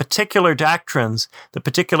 But the particular doctrines, the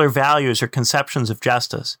particular values or conceptions of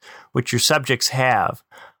justice which your subjects have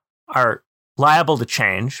are liable to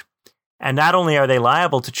change. And not only are they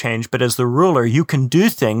liable to change, but as the ruler, you can do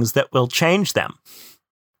things that will change them,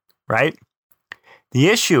 right? The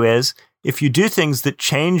issue is, if you do things that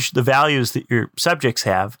change the values that your subjects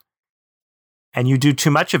have, and you do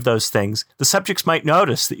too much of those things, the subjects might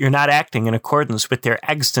notice that you're not acting in accordance with their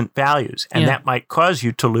extant values, and that might cause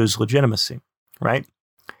you to lose legitimacy, right?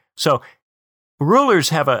 So rulers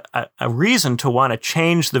have a reason to want to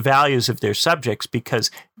change the values of their subjects,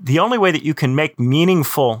 because the only way that you can make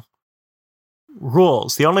meaningful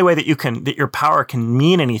rules, the only way that your power can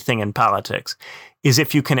mean anything in politics is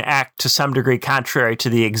if you can act to some degree contrary to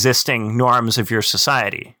the existing norms of your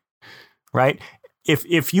society, right?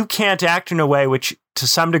 If you can't act in a way which to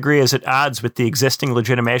some degree is at odds with the existing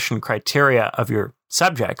legitimation criteria of your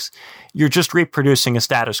subjects, you're just reproducing a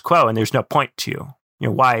status quo, and there's no point to you. You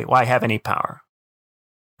know, why have any power,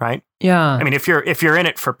 right? Yeah. I mean, if you're in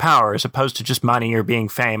it for power as opposed to just money or being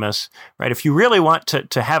famous, right? If you really want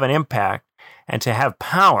to have an impact and to have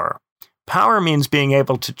power, power means being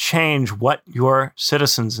able to change what your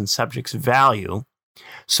citizens and subjects value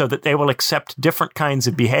so that they will accept different kinds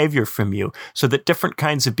of behavior from you, so that different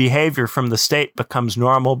kinds of behavior from the state becomes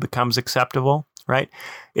normal, becomes acceptable, right?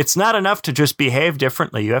 It's not enough to just behave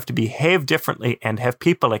differently. You have to behave differently and have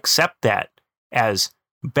people accept that as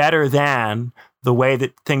better than the way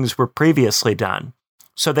that things were previously done,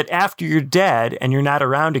 so that after you're dead and you're not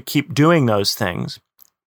around to keep doing those things,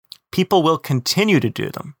 people will continue to do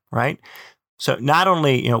them, right? So not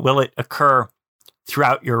only, will it occur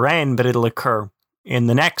throughout your reign, but it'll occur in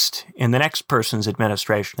the next person's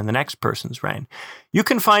administration, in the next person's reign. You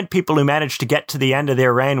can find people who manage to get to the end of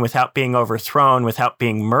their reign without being overthrown, without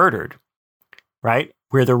being murdered, right?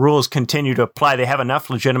 Where the rules continue to apply. They have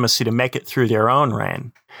enough legitimacy to make it through their own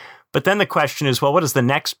reign. But then the question is, well, what does the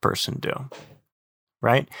next person do,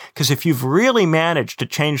 right? Because if you've really managed to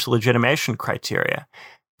change the legitimation criteria,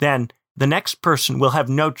 then the next person will have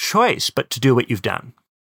no choice but to do what you've done,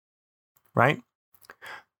 right?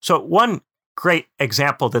 So one great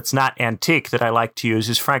example that's not antique that I like to use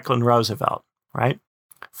is Franklin Roosevelt, right?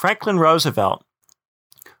 Franklin Roosevelt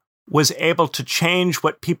was able to change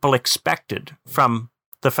what people expected from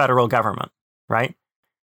the federal government, right?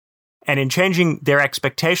 And in changing their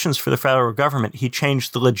expectations for the federal government, he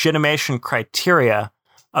changed the legitimation criteria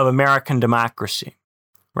of American democracy,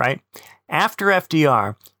 right? After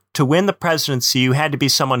FDR, to win the presidency, you had to be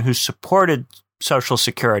someone who supported Social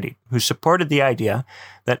Security, who supported the idea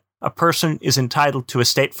that a person is entitled to a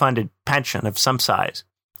state-funded pension of some size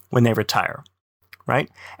when they retire, right?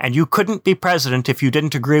 And you couldn't be president if you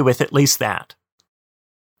didn't agree with at least that,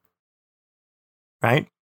 right?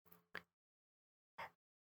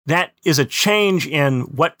 That is a change in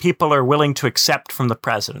what people are willing to accept from the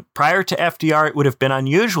president. Prior to FDR, it would have been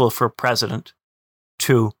unusual for a president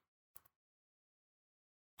to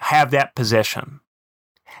have that position.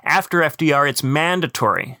 After FDR, it's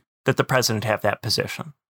mandatory that the president have that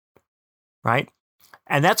position, right?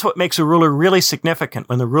 And that's what makes a ruler really significant,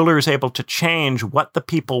 when the ruler is able to change what the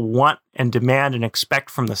people want and demand and expect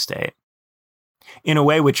from the state in a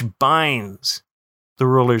way which binds the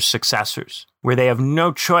ruler's successors, where they have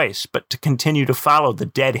no choice but to continue to follow the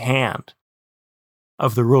dead hand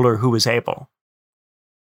of the ruler who was able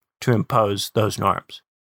to impose those norms,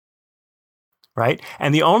 right?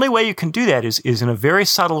 And the only way you can do that is in a very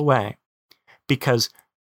subtle way, because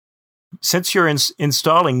since you're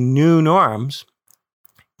installing new norms,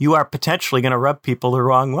 you are potentially going to rub people the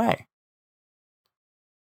wrong way.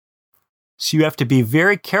 So you have to be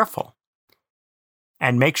very careful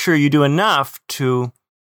and make sure you do enough to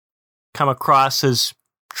come across as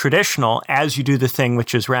traditional as you do the thing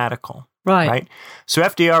which is radical. Right? So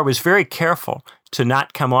FDR was very careful to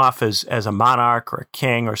not come off as a monarch or a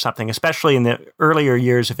king or something, especially in the earlier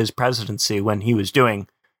years of his presidency when he was doing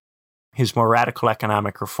his more radical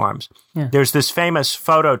economic reforms. Yeah. There's this famous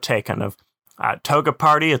photo taken of a toga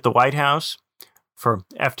party at the White House for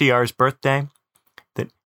FDR's birthday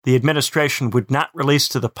that the administration would not release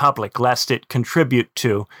to the public lest it contribute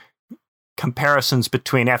to comparisons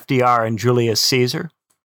between FDR and Julius Caesar,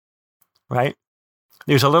 right?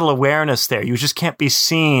 There's a little awareness there. You just can't be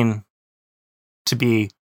seen to be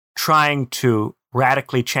trying to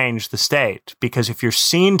radically change the state, because if you're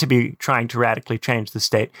seen to be trying to radically change the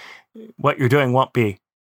state, what you're doing won't be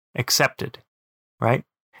accepted, right?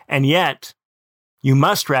 And yet, you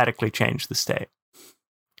must radically change the state.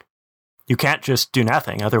 You can't just do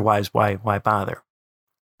nothing. Otherwise, why bother?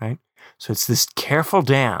 Right? So it's this careful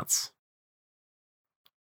dance.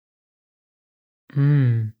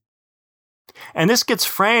 Mm. And this gets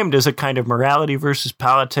framed as a kind of morality versus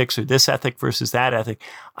politics, or this ethic versus that ethic.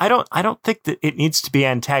 I don't think that it needs to be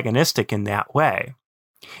antagonistic in that way.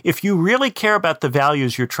 If you really care about the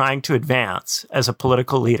values you're trying to advance as a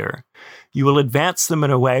political leader, you will advance them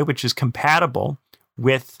in a way which is compatible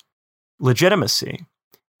with legitimacy,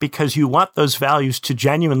 because you want those values to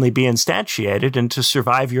genuinely be instantiated and to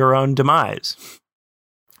survive your own demise.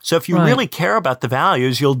 So if you really care about the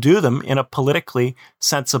values, you'll do them in a politically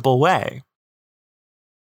sensible way.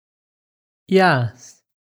 Yes.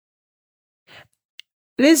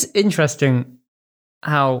 It is interesting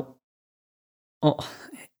how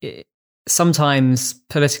sometimes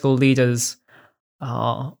political leaders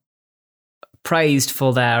are praised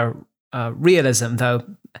for their realism, though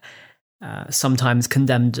sometimes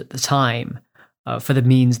condemned at the time for the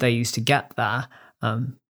means they used to get there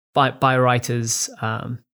by writers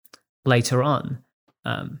later on.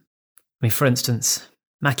 For instance,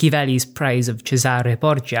 Machiavelli's praise of Cesare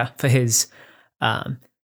Borgia for his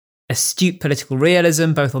astute political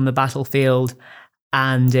realism, both on the battlefield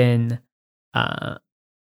and in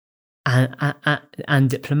and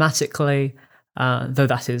diplomatically, though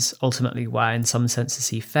that is ultimately where, in some senses,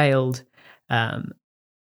 he failed,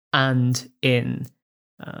 and in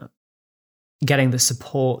getting the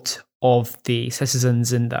support of the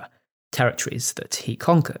citizens in the territories that he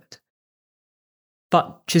conquered.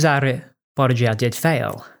 But Cesare Borgia did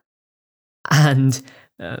fail, and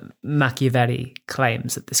Machiavelli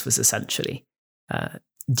claims that this was essentially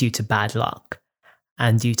due to bad luck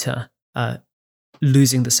and due to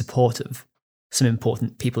losing the support of some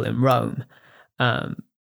important people in Rome,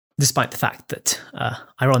 despite the fact that,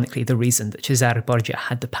 ironically, the reason that Cesare Borgia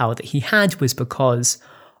had the power that he had was because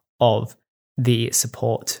of the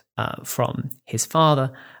support from his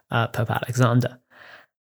father, Pope Alexander.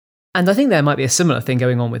 And I think there might be a similar thing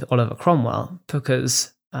going on with Oliver Cromwell,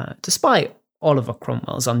 because despite Oliver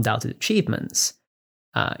Cromwell's undoubted achievements,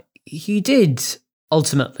 he did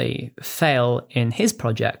ultimately fail in his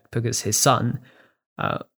project because his son,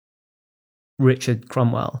 Richard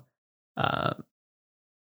Cromwell,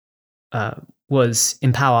 was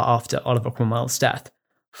in power after Oliver Cromwell's death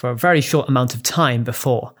for a very short amount of time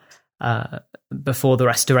before the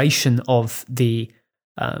restoration of the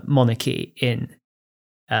monarchy in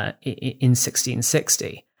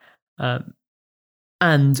 1660.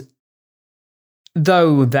 And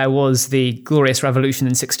though there was the Glorious Revolution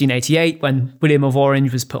in 1688 when William of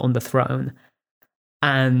Orange was put on the throne,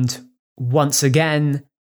 and once again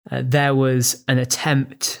there was an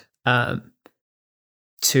attempt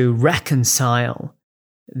to reconcile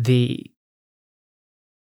the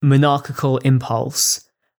monarchical impulse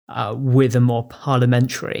with a more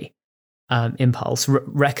parliamentary impulse,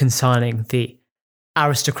 reconciling the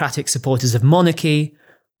aristocratic supporters of monarchy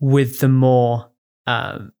with the more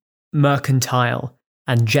mercantile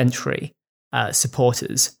and gentry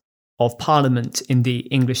supporters of Parliament in the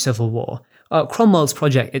English Civil War. Cromwell's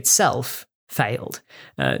project itself failed,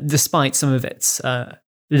 despite some of its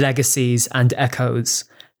legacies and echoes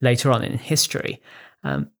later on in history.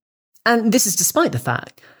 And this is despite the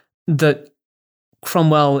fact that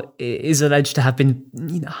Cromwell is alleged to have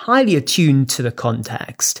been highly attuned to the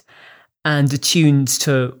context and attuned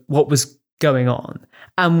to what was going on,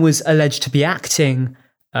 and was alleged to be acting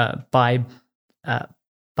by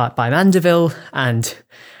Mandeville, and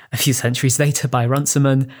a few centuries later by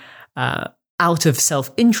Runciman, out of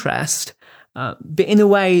self-interest, but in a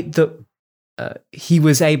way that he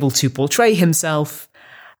was able to portray himself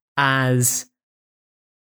as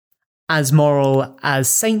moral, as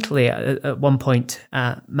saintly at one point,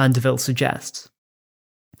 Mandeville suggests,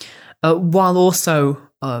 while also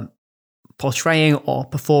portraying or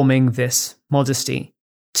performing this modesty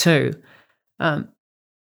too. And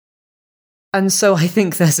so I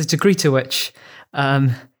think there's a degree to which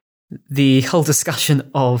the whole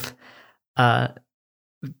discussion of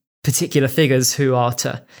particular figures who are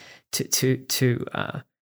to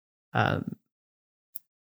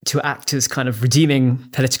act as kind of redeeming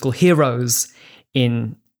political heroes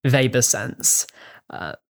in Weber's sense,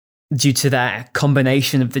 due to their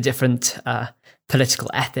combination of the different political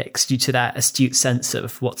ethics, due to their astute sense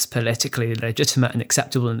of what's politically legitimate and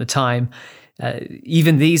acceptable in the time.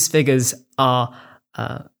 Even these figures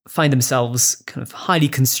find themselves kind of highly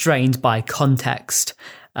constrained by context,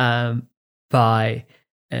 and by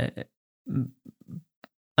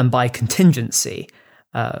contingency,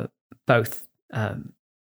 both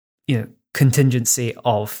contingency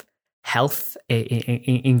of health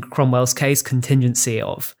in Cromwell's case, contingency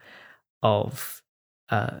of of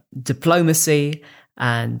diplomacy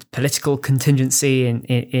and political contingency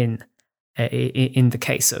in the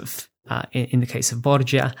case of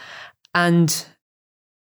Borgia, and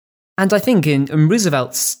I think in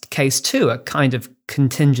Roosevelt's case too, a kind of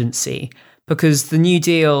contingency, because the New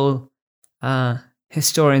Deal,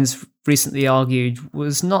 historians recently argued,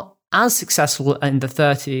 was not as successful in the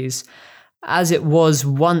 30s as it was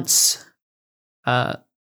once the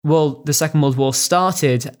Second World War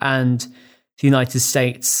started and the United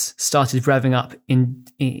States started revving up in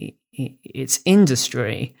its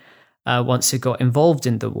industry once it got involved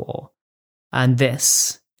in the war. And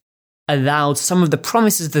this allowed some of the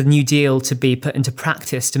promises of the New Deal to be put into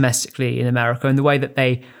practice domestically in America in the way that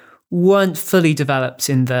they weren't fully developed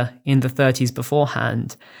in the 30s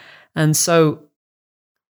beforehand. And so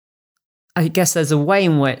I guess there's a way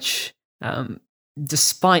in which,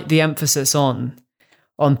 despite the emphasis on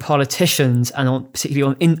politicians and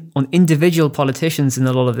particularly on individual politicians in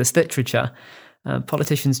a lot of this literature,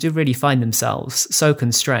 politicians do really find themselves so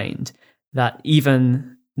constrained that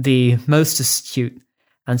even the most astute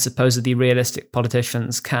and supposedly realistic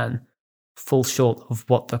politicians can fall short of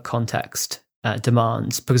what the context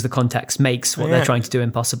demands, because the context makes what they're trying to do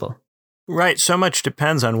impossible. Right. So much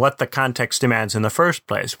depends on what the context demands in the first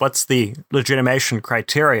place. What's the legitimation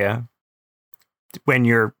criteria when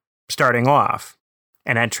you're starting off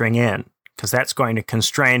and entering in? Because that's going to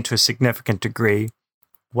constrain to a significant degree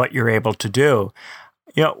what you're able to do.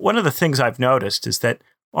 You know, one of the things I've noticed is that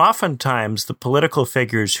oftentimes the political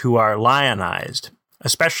figures who are lionized,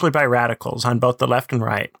 especially by radicals on both the left and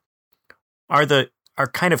right, are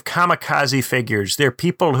kind of kamikaze figures. They're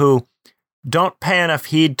people who don't pay enough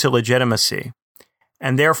heed to legitimacy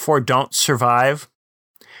and therefore don't survive.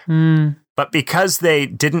 But because they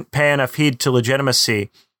didn't pay enough heed to legitimacy,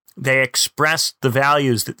 they expressed the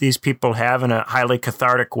values that these people have in a highly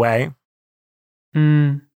cathartic way.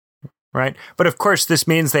 Right? But of course, this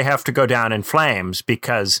means they have to go down in flames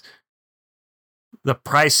because the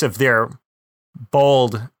price of their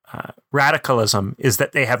bold radicalism is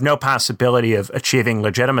that they have no possibility of achieving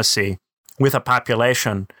legitimacy with a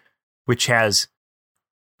population which has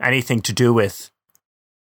anything to do with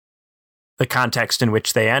the context in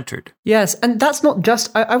which they entered. Yes, and that's not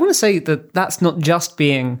just, I want to say that that's not just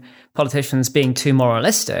being politicians being too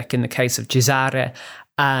moralistic. In the case of Cesare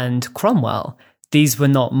and Cromwell, these were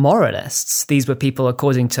not moralists. These were people,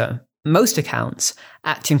 according to most accounts,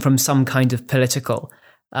 acting from some kind of political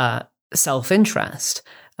self-interest.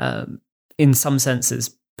 In some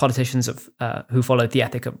senses, politicians who followed the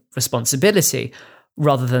ethic of responsibility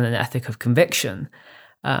rather than an ethic of conviction.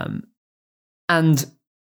 And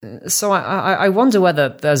so I wonder whether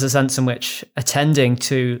there's a sense in which attending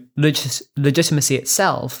to legitimacy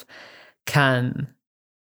itself can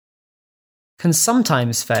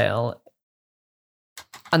sometimes fail.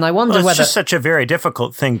 And I wonder whether... It's just such a very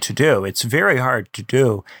difficult thing to do. It's very hard to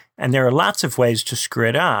do. And there are lots of ways to screw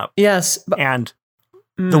it up. Yes. And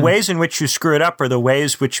the ways in which you screw it up are the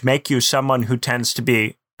ways which make you someone who tends to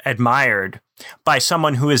be admired by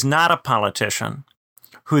someone who is not a politician,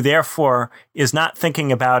 who therefore is not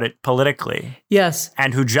thinking about it politically. Yes.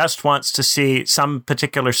 And who just wants to see some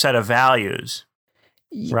particular set of values.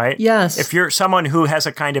 Right? Yes. If you're someone who has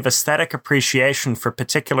a kind of aesthetic appreciation for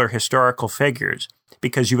particular historical figures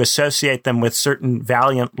because you associate them with certain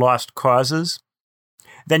valiant lost causes,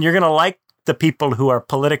 then you're going to like the people who are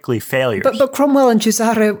politically failures. But Cromwell and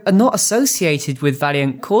Cesare are not associated with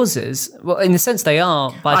valiant causes. Well, in a sense, they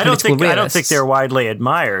are by political realists. I don't think they're widely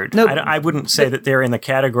admired. No, I wouldn't say that they're in the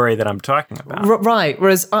category that I'm talking about. Right.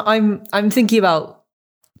 Whereas I'm thinking about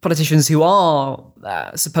politicians who are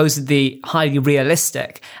supposedly highly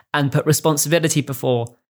realistic and put responsibility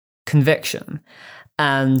before conviction,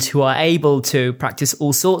 and who are able to practice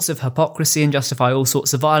all sorts of hypocrisy and justify all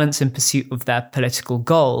sorts of violence in pursuit of their political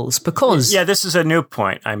goals. Because... Yeah, this is a new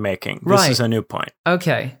point I'm making. This is a new point.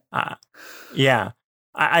 Okay. Yeah.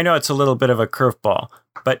 I know it's a little bit of a curveball,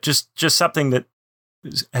 but just something that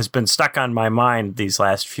has been stuck on my mind these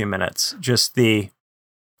last few minutes. Just you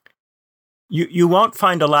won't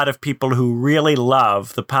find a lot of people who really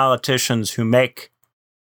love the politicians who make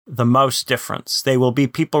the most difference. They will be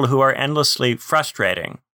people who are endlessly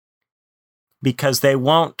frustrating because they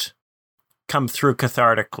won't come through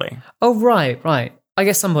cathartically. Oh, right. I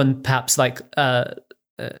guess someone perhaps like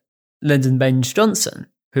Lyndon Baines Johnson,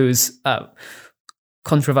 whose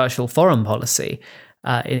controversial foreign policy,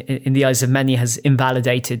 in the eyes of many, has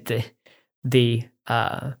invalidated the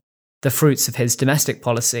fruits of his domestic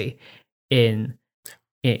policy in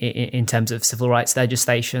terms of civil rights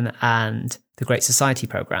legislation and the Great Society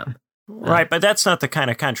program. Right, but that's not the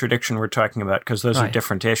kind of contradiction we're talking about, because those are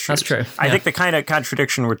different issues. That's true. I think the kind of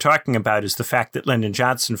contradiction we're talking about is the fact that Lyndon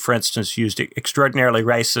Johnson, for instance, used extraordinarily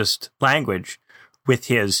racist language with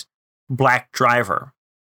his black driver,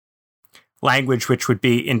 language which would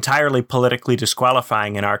be entirely politically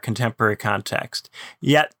disqualifying in our contemporary context.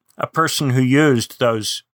 Yet a person who used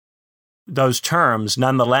those terms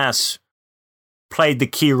nonetheless played the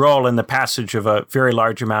key role in the passage of a very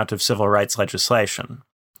large amount of civil rights legislation,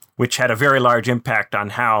 which had a very large impact on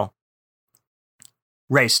how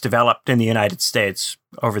race developed in the United States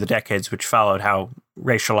over the decades which followed, how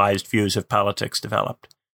racialized views of politics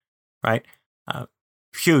developed, right?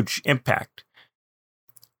 Huge impact.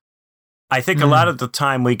 I think a lot of the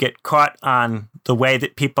time we get caught on the way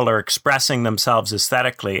that people are expressing themselves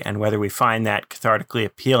aesthetically and whether we find that cathartically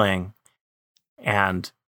appealing.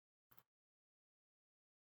 And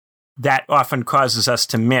that often causes us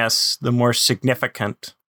to miss the more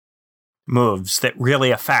significant moves that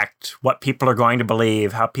really affect what people are going to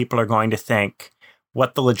believe, how people are going to think,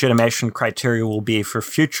 what the legitimation criteria will be for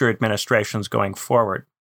future administrations going forward.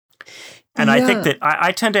 And I think that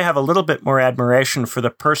I tend to have a little bit more admiration for the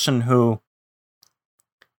person who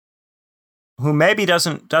maybe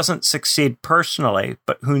doesn't succeed personally,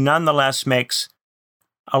 but who nonetheless makes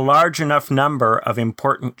a large enough number of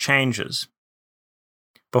important changes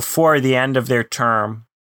before the end of their term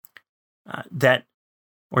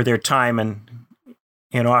or their time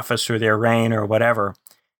in office or their reign or whatever,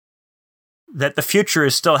 that the future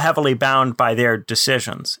is still heavily bound by their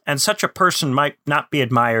decisions. And such a person might not be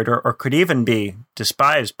admired or could even be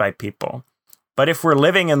despised by people. But if we're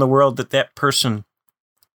living in the world that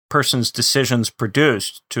person's decisions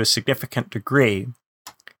produced to a significant degree,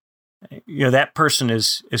 that person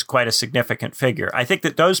is quite a significant figure. I think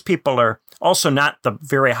that those people are also not the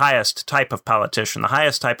very highest type of politician. The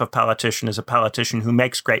highest type of politician is a politician who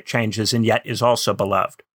makes great changes and yet is also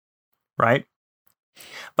beloved, right?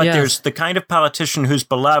 But there's the kind of politician who's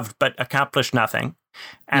beloved but accomplished nothing,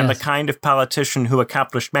 and the kind of politician who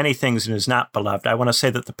accomplished many things and is not beloved. I want to say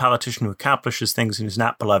that the politician who accomplishes things and is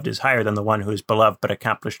not beloved is higher than the one who is beloved but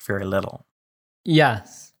accomplished very little.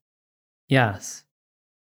 Yes.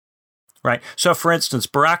 Right. So, for instance,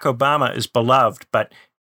 Barack Obama is beloved but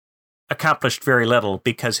accomplished very little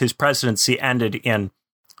because his presidency ended in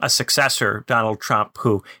a successor, Donald Trump,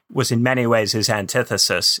 who was in many ways his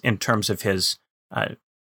antithesis in terms of his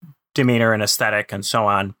demeanor and aesthetic and so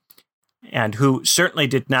on, and who certainly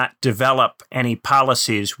did not develop any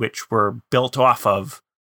policies which were built off of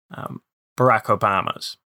Barack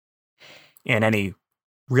Obama's in any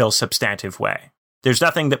real substantive way. There's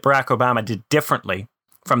nothing that Barack Obama did differently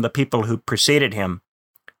from the people who preceded him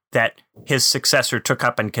that his successor took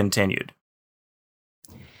up and continued.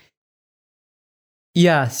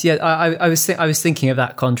 Yes, I was thinking of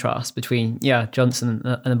that contrast between Johnson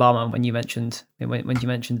and Obama when you mentioned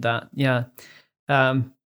that.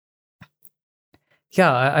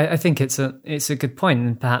 I think it's a good point,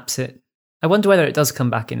 and perhaps I wonder whether it does come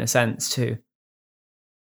back in a sense to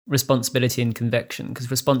responsibility and conviction, because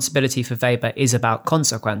responsibility for Weber is about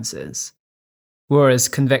consequences, whereas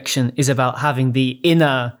conviction is about having the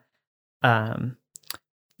inner,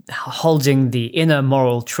 holding the inner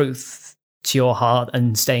moral truth to your heart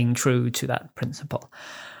and staying true to that principle.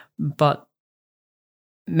 But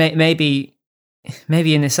maybe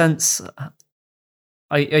in a sense,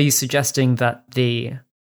 are you suggesting that the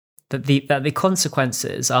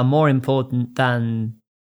consequences are more important than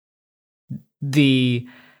the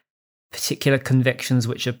particular convictions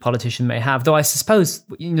which a politician may have? Though I suppose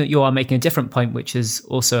you are making a different point, which is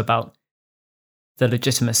also about the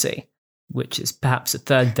legitimacy, which is perhaps a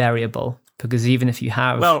third variable, because even if you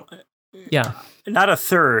have not a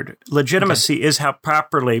third. Legitimacy is how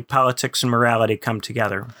properly politics and morality come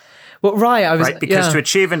together. Well, right. Because to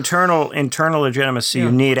achieve internal legitimacy,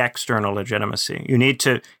 you need external legitimacy. You need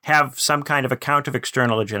to have some kind of account of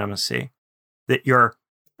external legitimacy that you're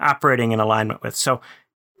operating in alignment with. So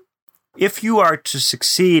if you are to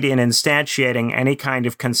succeed in instantiating any kind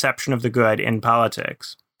of conception of the good in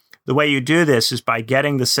politics, the way you do this is by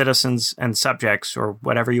getting the citizens and subjects, or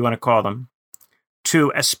whatever you want to call them,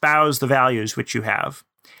 to espouse the values which you have,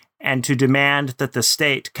 and to demand that the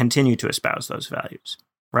state continue to espouse those values,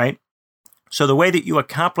 right? So the way that you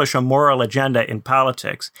accomplish a moral agenda in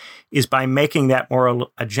politics is by making that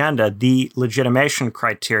moral agenda the legitimation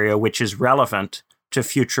criteria which is relevant to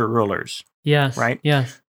future rulers. Yes. Right?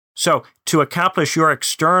 Yes. So to accomplish your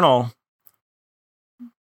external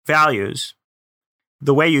values,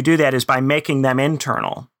 the way you do that is by making them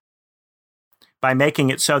internal, by making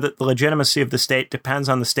it so that the legitimacy of the state depends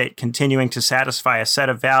on the state continuing to satisfy a set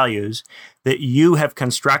of values that you have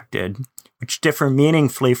constructed, which differ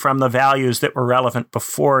meaningfully from the values that were relevant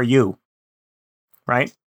before you,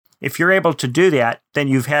 right? If you're able to do that, then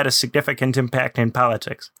you've had a significant impact in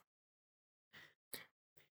politics.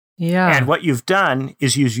 Yeah. And what you've done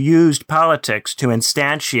is you've used politics to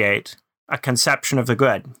instantiate a conception of the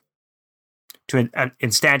good, to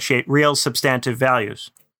instantiate real substantive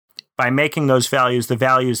values, by making those values the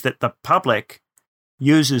values that the public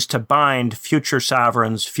uses to bind future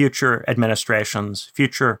sovereigns, future administrations,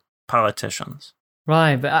 future politicians.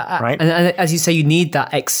 Right. But right? And as you say, you need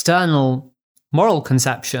that external moral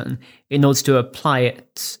conception in order to apply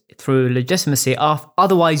it through legitimacy.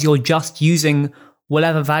 Otherwise, you're just using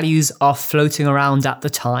whatever values are floating around at the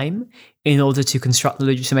time in order to construct the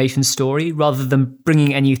legitimation story, rather than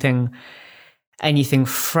bringing anything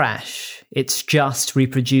fresh. It's just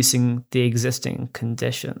reproducing the existing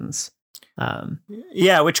conditions.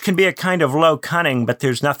 Which can be a kind of low cunning, but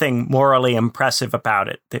there's nothing morally impressive about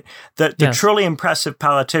it. The truly impressive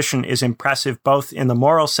politician is impressive both in the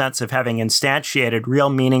moral sense of having instantiated real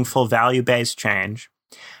meaningful value-based change,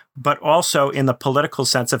 but also in the political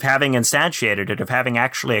sense of having instantiated it, of having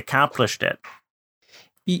actually accomplished it.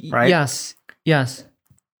 Right? Yes.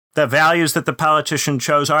 The values that the politician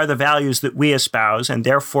chose are the values that we espouse, and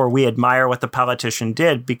therefore we admire what the politician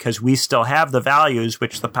did because we still have the values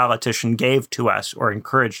which the politician gave to us or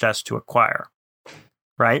encouraged us to acquire,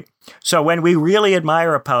 right? So when we really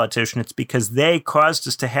admire a politician, it's because they caused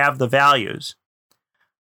us to have the values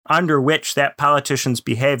under which that politician's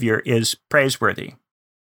behavior is praiseworthy,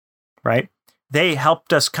 right? They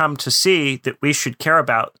helped us come to see that we should care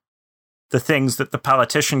about the things that the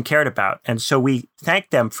politician cared about. And so we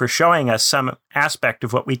thank them for showing us some aspect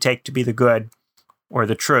of what we take to be the good or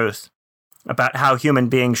the truth about how human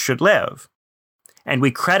beings should live. And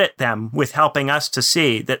we credit them with helping us to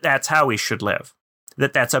see that that's how we should live,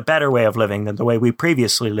 that that's a better way of living than the way we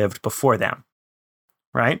previously lived before them,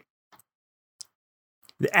 right?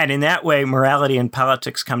 And in that way, morality and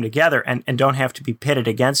politics come together and don't have to be pitted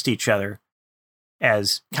against each other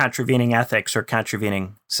as contravening ethics or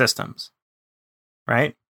contravening systems.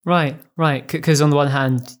 Right? Right. Because on the one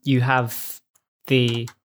hand, you have the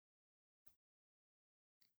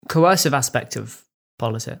coercive aspect of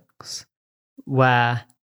politics, where,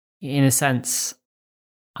 in a sense,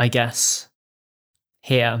 I guess,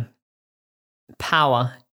 here,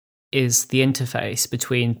 power is the interface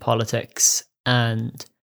between politics and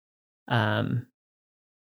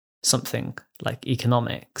something like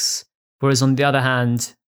economics. Whereas on the other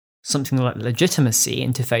hand, something like legitimacy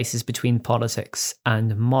interfaces between politics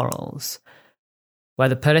and morals, where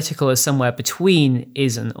the political is somewhere between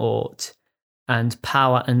is and ought, and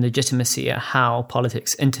power and legitimacy are how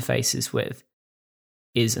politics interfaces with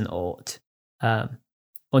is and ought.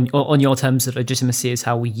 On your terms, of legitimacy is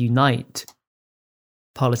how we unite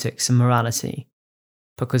politics and morality,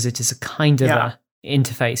 because it is a kind of a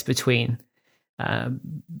interface between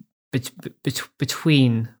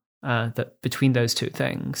between those two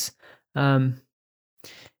things. I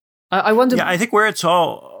wonder. Yeah, I think where it's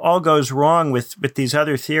all goes wrong with these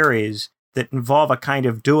other theories that involve a kind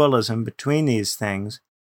of dualism between these things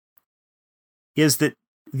is that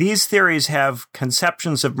these theories have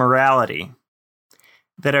conceptions of morality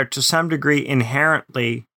that are to some degree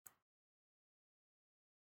inherently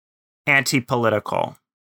anti-political.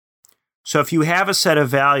 So if you have a set of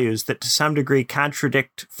values that to some degree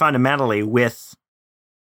contradict fundamentally with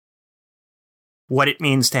what it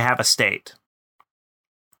means to have a state,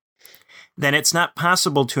 then it's not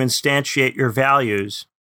possible to instantiate your values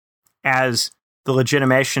as the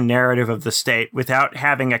legitimation narrative of the state without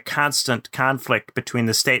having a constant conflict between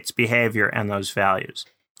the state's behavior and those values,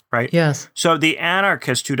 right? Yes. So the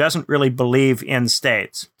anarchist who doesn't really believe in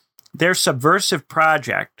states, their subversive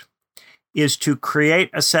project is to create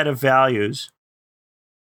a set of values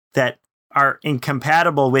that are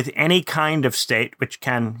incompatible with any kind of state which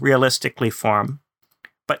can realistically form,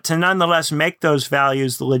 but to nonetheless make those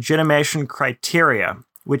values the legitimation criteria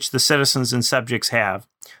which the citizens and subjects have.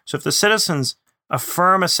 So if the citizens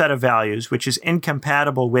affirm a set of values which is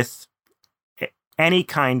incompatible with any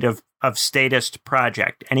kind of statist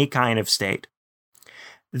project, any kind of state,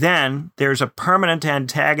 then there's a permanent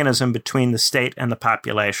antagonism between the state and the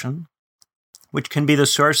population, which can be the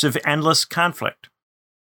source of endless conflict,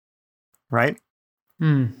 right?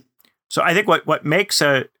 So I think what makes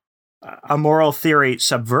a moral theory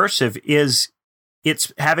subversive is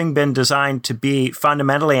it's having been designed to be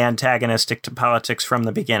fundamentally antagonistic to politics from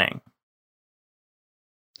the beginning.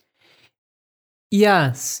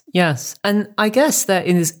 Yes. And I guess that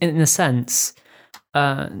in a sense,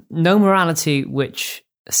 no morality which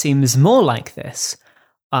seems more like this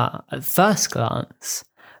at first glance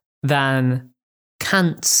than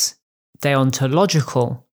Kant's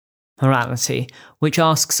deontological morality, which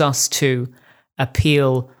asks us to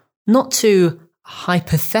appeal not to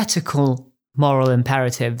hypothetical moral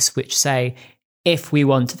imperatives which say, if we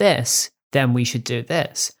want this, then we should do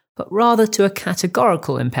this, but rather to a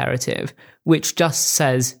categorical imperative which just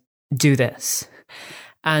says, do this.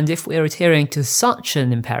 And if we're adhering to such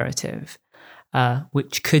an imperative,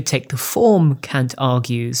 which could take the form, Kant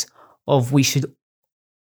argues, of we should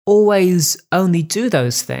always only do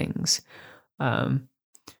those things,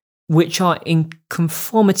 which are in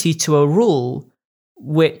conformity to a rule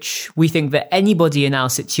which we think that anybody in our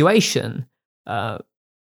situation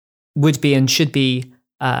would be and should be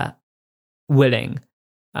willing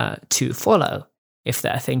to follow if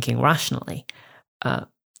they're thinking rationally.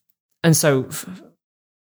 And so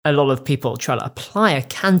a lot of people try to apply a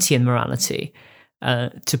Kantian morality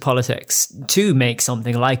to politics to make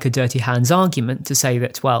something like a dirty hands argument to say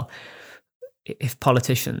that, well, if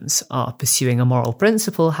politicians are pursuing a moral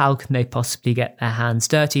principle, how can they possibly get their hands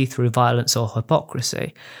dirty through violence or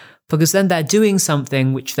hypocrisy? Because then they're doing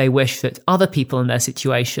something which they wish that other people in their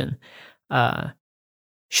situation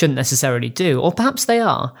shouldn't necessarily do, or perhaps they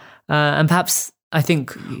are. And perhaps, I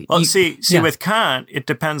think... Well, with Kant, it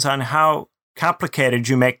depends on how complicated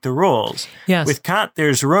you make the rules. Yes. With Kant,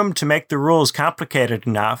 there's room to make the rules complicated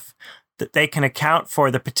enough that they can account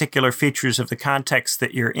for the particular features of the context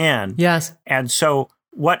that you're in. Yes. And so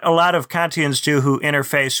what a lot of Kantians do who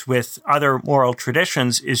interface with other moral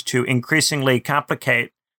traditions is to increasingly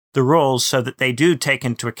complicate the rules so that they do take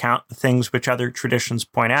into account the things which other traditions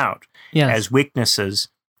point out as weaknesses.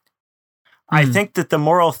 I think that the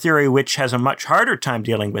moral theory which has a much harder time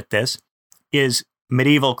dealing with this is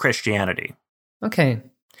medieval Christianity. Okay.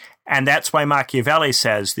 And that's why Machiavelli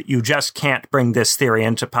says that you just can't bring this theory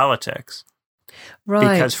into politics.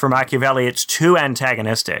 Right. Because for Machiavelli, it's too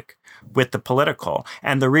antagonistic with the political.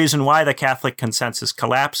 And the reason why the Catholic consensus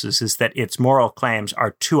collapses is that its moral claims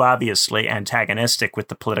are too obviously antagonistic with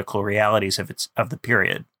the political realities of the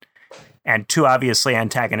period, and too obviously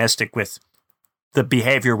antagonistic with the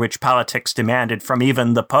behavior which politics demanded from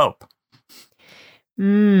even the Pope.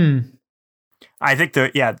 I think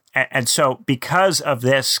and so because of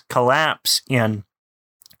this collapse in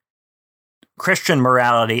Christian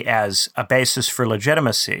morality as a basis for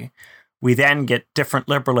legitimacy, we then get different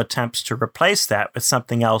liberal attempts to replace that with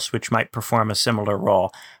something else which might perform a similar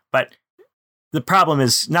role. But the problem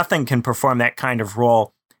is nothing can perform that kind of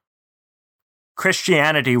role.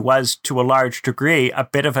 Christianity was, to a large degree, a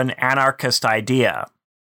bit of an anarchist idea.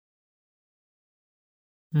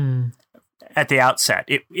 At the outset.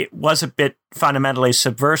 It was a bit fundamentally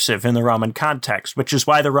subversive in the Roman context, which is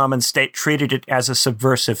why the Roman state treated it as a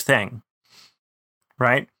subversive thing,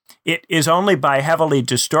 right? It is only by heavily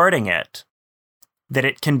distorting it that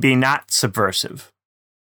it can be not subversive.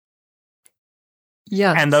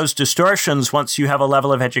 Yeah. And those distortions, once you have a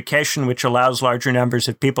level of education which allows larger numbers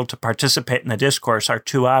of people to participate in the discourse, are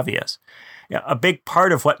too obvious. A big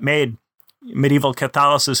part of what made medieval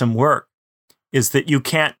Catholicism work is that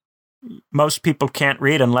most people can't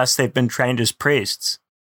read unless they've been trained as priests.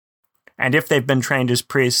 And if they've been trained as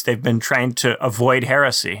priests, they've been trained to avoid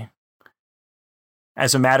heresy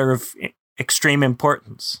as a matter of extreme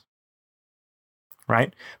importance,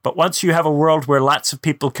 right? But once you have a world where lots of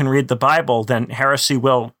people can read the Bible, then heresy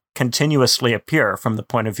will continuously appear from the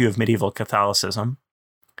point of view of medieval Catholicism.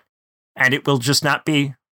 And it will just not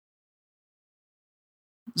be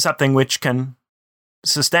something which can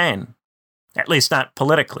sustain, at least not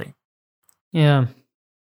politically. Yeah.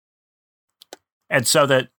 And so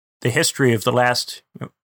that the history of the last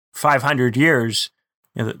 500 years,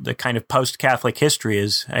 the kind of post-Catholic history,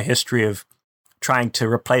 is a history of trying to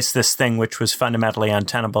replace this thing which was fundamentally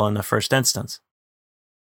untenable in the first instance.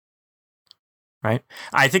 Right?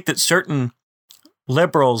 I think that certain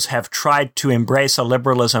liberals have tried to embrace a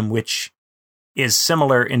liberalism which is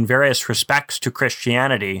similar in various respects to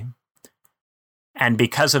Christianity, and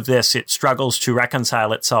because of this, it struggles to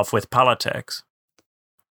reconcile itself with politics.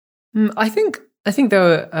 I think there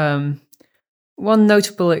were one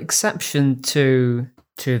notable exception to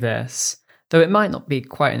this, though it might not be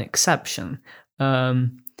quite an exception.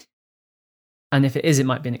 And if it is, it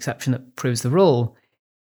might be an exception that proves the rule,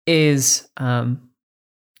 is the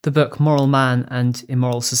book Moral Man and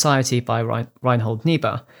Immoral Society by Reinhold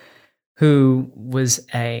Niebuhr, who was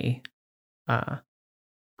a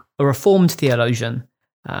Reformed theologian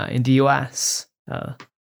in the US,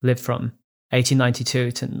 lived from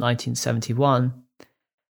 1892 to 1971.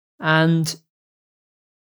 And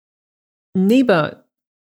Niebuhr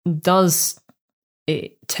does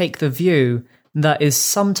it take the view that is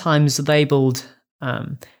sometimes labelled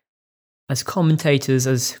as commentators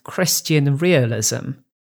as Christian realism,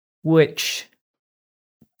 which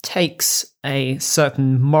takes a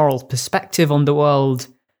certain moral perspective on the world,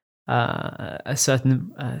 a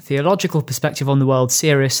certain theological perspective on the world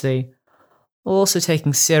seriously, also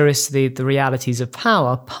taking seriously the realities of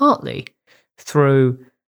power, partly through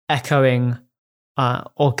echoing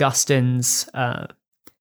Augustine's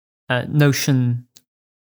notion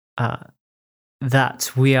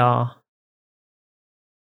that we are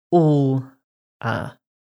all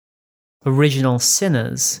original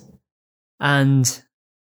sinners and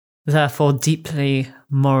therefore deeply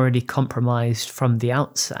morally compromised from the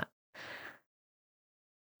outset.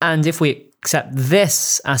 And if we accept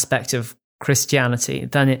this aspect of Christianity,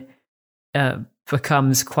 then it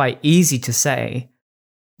becomes quite easy to say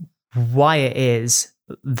why it is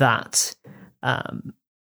that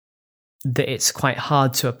it's quite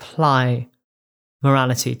hard to apply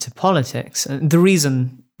morality to politics. And the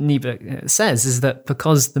reason Niebuhr says is that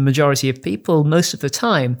because the majority of people, most of the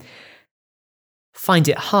time, find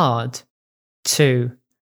it hard to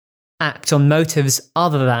act on motives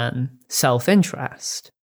other than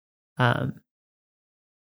self-interest.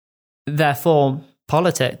 Therefore,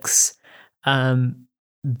 politics,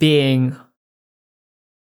 being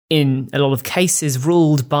in a lot of cases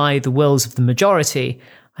ruled by the wills of the majority,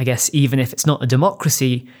 I guess even if it's not a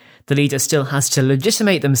democracy, the leader still has to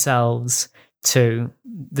legitimate themselves to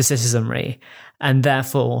the citizenry, and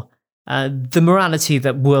therefore the morality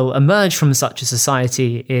that will emerge from such a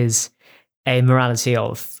society is a morality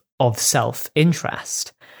of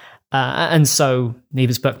self-interest. And so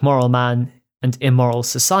Niebuhr's book Moral Man and Immoral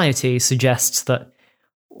Society suggests that,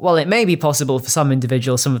 while it may be possible for some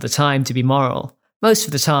individuals some of the time to be moral, most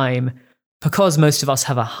of the time, because most of us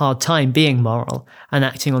have a hard time being moral and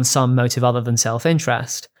acting on some motive other than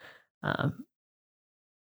self-interest,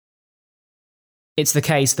 it's the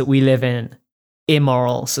case that we live in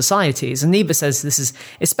immoral societies. And Niebuhr says this is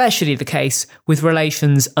especially the case with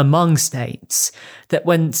relations among states, that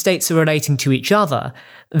when states are relating to each other,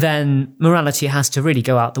 then morality has to really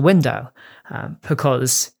go out the window,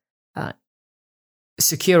 because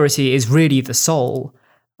security is really the sole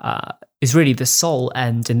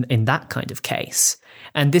end in that kind of case.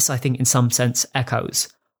 And this, I think, in some sense echoes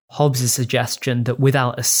Hobbes' suggestion that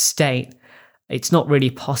without a state, it's not really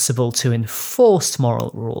possible to enforce moral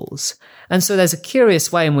rules. And so there's a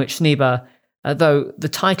curious way in which Niebuhr, though the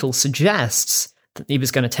title suggests that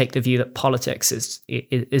Niebuhr's going to take the view that politics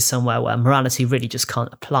is somewhere where morality really just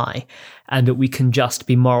can't apply, and that we can just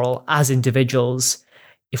be moral as individuals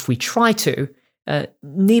if we try to,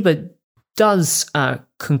 Niebuhr does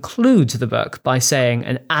conclude the book by saying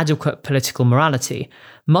an adequate political morality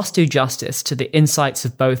must do justice to the insights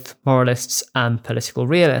of both moralists and political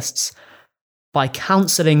realists, by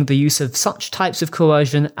counselling the use of such types of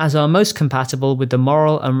coercion as are most compatible with the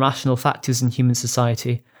moral and rational factors in human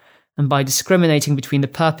society, and by discriminating between the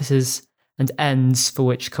purposes and ends for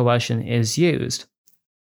which coercion is used.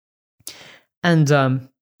 And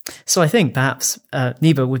so I think perhaps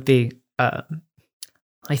Niebuhr would be,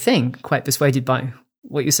 quite persuaded by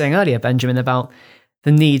what you were saying earlier, Benjamin, about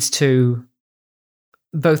the need to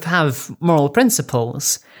both have moral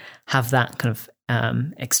principles, have that kind of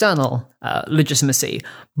external legitimacy,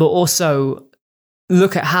 but also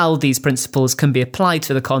look at how these principles can be applied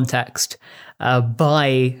to the context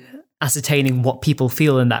by ascertaining what people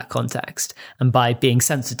feel in that context and by being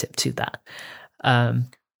sensitive to that.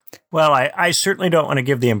 Well, I certainly don't want to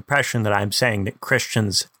give the impression that I'm saying that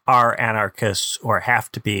Christians are anarchists or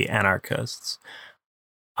have to be anarchists.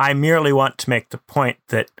 I merely want to make the point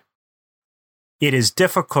that it is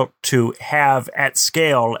difficult to have at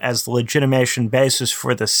scale as the legitimation basis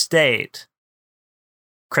for the state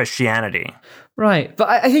Christianity. Right. But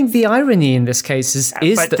I think the irony in this case is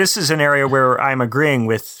but this is an area where I'm agreeing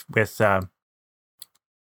with how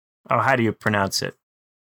do you pronounce it?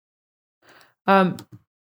 I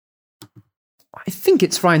think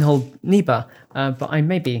it's Reinhold Niebuhr, but I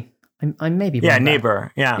may be wrong. Yeah,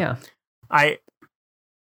 Niebuhr. Yeah. I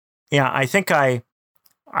think I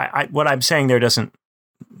what I'm saying there doesn't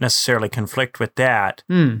necessarily conflict with that.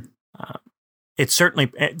 It's certainly,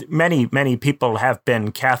 many people have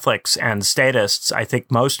been Catholics and statists. I think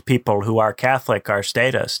most people who are Catholic are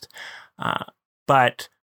statist. But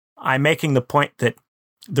I'm making the point that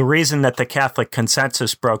the reason that the Catholic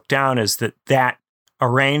consensus broke down is that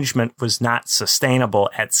arrangement was not sustainable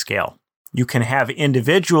at scale. You can have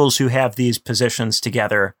individuals who have these positions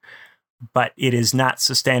together, but it is not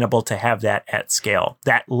sustainable to have that at scale.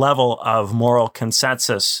 That level of moral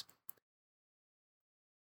consensus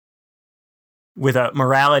with a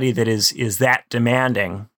morality that is that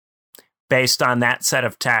demanding, based on that set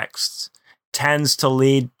of texts, tends to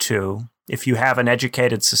lead to, if you have an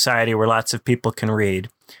educated society where lots of people can read,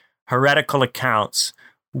 heretical accounts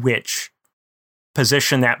which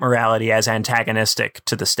position that morality as antagonistic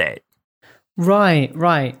to the state. Right.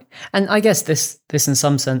 And I guess this in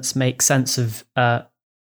some sense makes sense of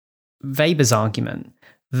Weber's argument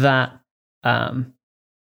that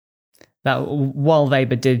that while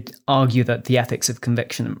Weber did argue that the ethics of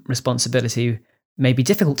conviction and responsibility may be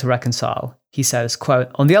difficult to reconcile, he says,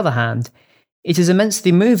 quote, "On the other hand, it is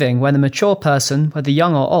immensely moving when a mature person, whether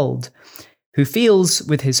young or old, who feels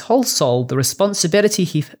with his whole soul the responsibility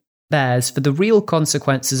he bears for the real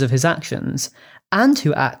consequences of his actions, and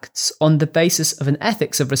who acts on the basis of an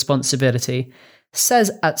ethics of responsibility,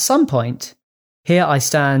 says at some point, 'Here I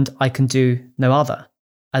stand, I can do no other,'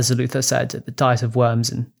 as Luther said at the Diet of Worms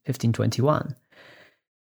in 1521.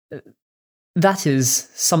 That is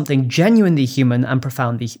something genuinely human and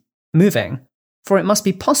profoundly moving, for it must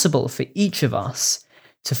be possible for each of us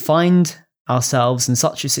to find ourselves in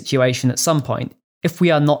such a situation at some point if we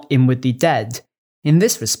are not inwardly dead. In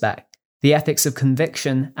this respect, the ethics of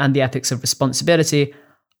conviction and the ethics of responsibility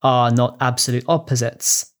are not absolute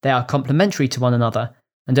opposites. They are complementary to one another,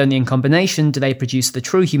 and only in combination do they produce the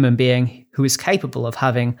true human being who is capable of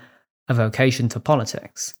having a vocation for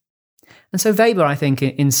politics." And so Weber, I think,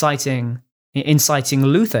 inciting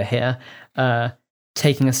Luther here,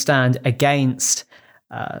 taking a stand against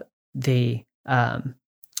the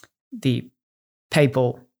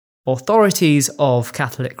papal authorities of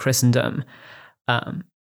Catholic Christendom,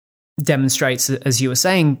 demonstrates, as you were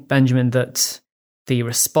saying, Benjamin, that the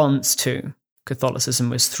response to Catholicism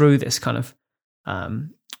was through this kind of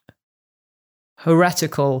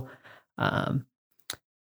heretical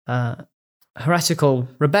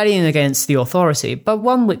rebellion against the authority, but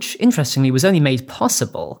one which, interestingly, was only made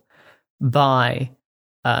possible by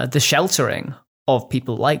the sheltering of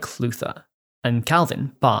people like Luther and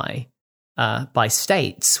Calvin by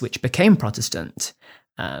states which became Protestant,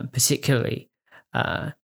 particularly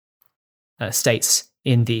states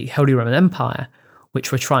in the Holy Roman Empire,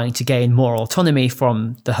 which were trying to gain more autonomy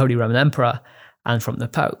from the Holy Roman Emperor and from the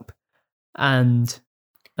Pope. And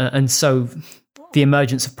so the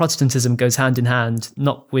emergence of Protestantism goes hand in hand,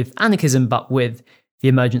 not with anarchism, but with the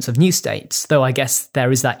emergence of new states, though I guess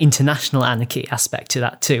there is that international anarchy aspect to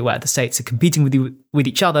that too, where the states are competing with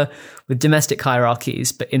each other with domestic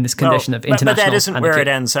hierarchies, but in this condition of international anarchy. But that isn't where it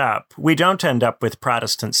ends up. We don't end up with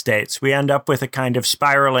Protestant states. We end up with a kind of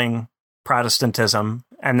spiraling Protestantism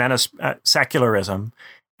and then a secularism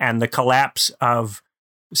and the collapse of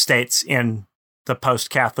states in the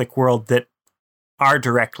post-Catholic world that are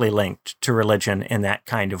directly linked to religion in that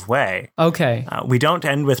kind of way. Okay. We don't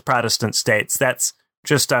end with Protestant states. That's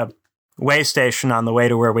just a way station on the way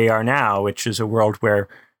to where we are now, which is a world where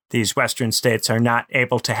these Western states are not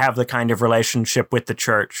able to have the kind of relationship with the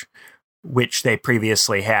church which they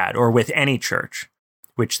previously had, or with any church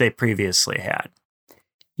which they previously had.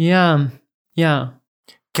 Yeah.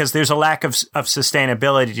 Because there's a lack of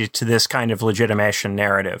sustainability to this kind of legitimation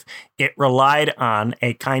narrative. It relied on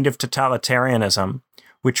a kind of totalitarianism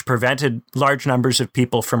which prevented large numbers of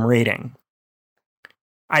people from reading.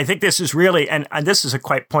 I think this is really, and this is a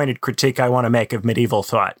quite pointed critique I want to make of medieval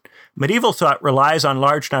thought. Medieval thought relies on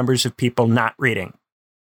large numbers of people not reading.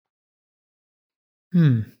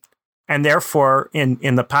 And therefore,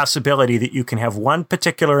 in the possibility that you can have one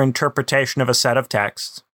particular interpretation of a set of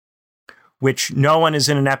texts, which no one is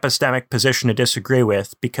in an epistemic position to disagree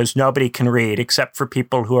with because nobody can read except for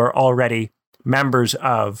people who are already members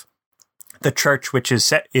of the church which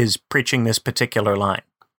is preaching this particular line.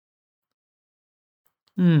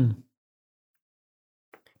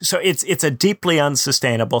 So it's a deeply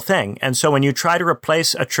unsustainable thing. And so when you try to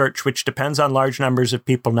replace a church which depends on large numbers of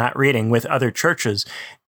people not reading with other churches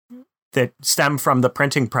that stem from the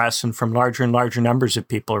printing press and from larger and larger numbers of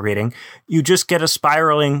people reading, you just get a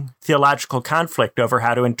spiraling theological conflict over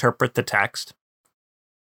how to interpret the text,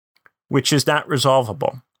 which is not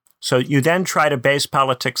resolvable. So you then try to base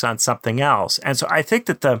politics on something else. And so I think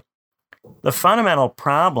that the fundamental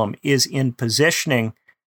problem is in positioning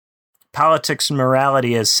politics and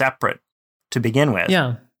morality as separate to begin with.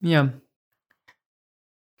 Yeah.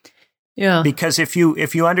 Because if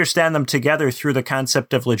you understand them together through the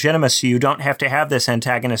concept of legitimacy, you don't have to have this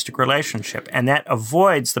antagonistic relationship. And that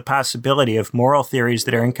avoids the possibility of moral theories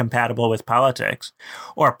that are incompatible with politics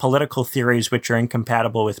or political theories which are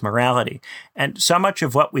incompatible with morality. And so much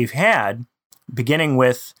of what we've had, beginning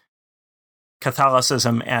with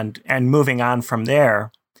Catholicism and moving on from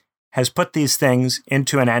there, has put these things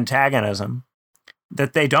into an antagonism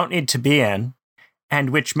that they don't need to be in. and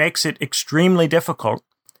which makes it extremely difficult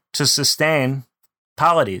to sustain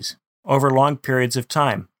polities over long periods of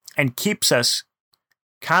time and keeps us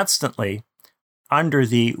constantly under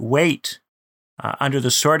the weight, under the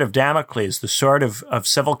sword of Damocles, the sword of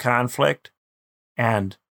civil conflict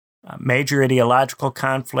and major ideological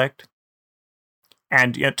conflict,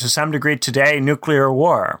 and yet to some degree today, nuclear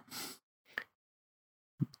war.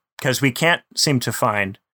 Because we can't seem to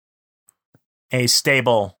find a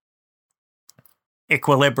stable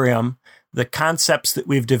equilibrium. The concepts that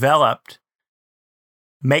we've developed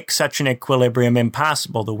make such an equilibrium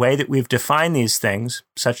impossible. The way that we've defined these things,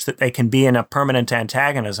 such that they can be in a permanent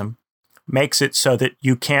antagonism, makes it so that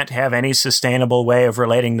you can't have any sustainable way of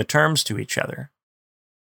relating the terms to each other.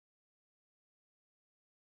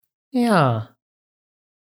 Yeah.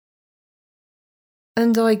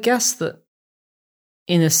 And I guess that,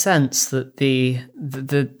 in a sense, that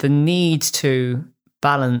the need to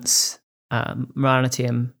balance morality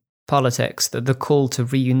and politics, the call to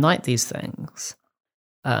reunite these things,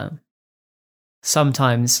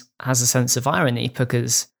 sometimes has a sense of irony,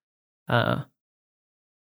 because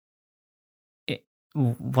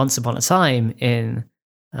once upon a time, in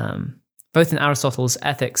both in Aristotle's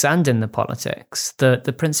Ethics and in the Politics,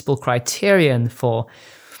 the principal criterion for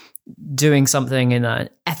doing something in an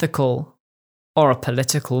ethical or a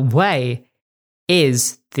political way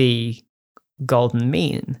is the golden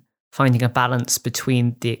mean, finding a balance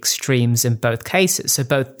between the extremes in both cases. So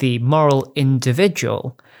both the moral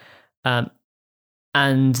individual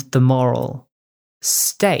and the moral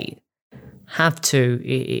state have to,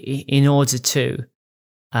 in order to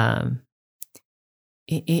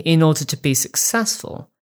be successful,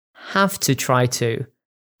 have to try to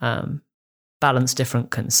balance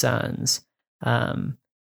different concerns,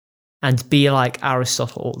 and be like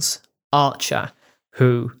Aristotle's archer,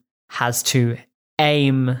 who has to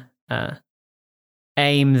aim their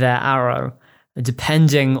arrow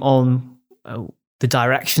depending on the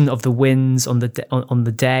direction of the winds on the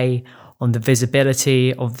day, on the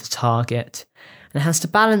visibility of the target. And it has to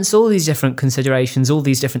balance all these different considerations, all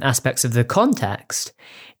these different aspects of the context,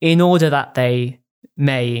 in order that they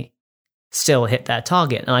may still hit their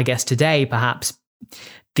target. And I guess today, perhaps,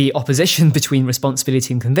 the opposition between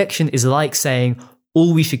responsibility and conviction is like saying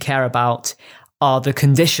all we should care about are the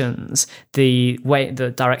conditions, the way,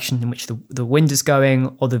 the direction in which the wind is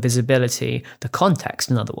going, or the visibility, the context,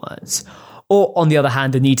 in other words. Or, on the other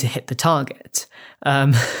hand, the need to hit the target.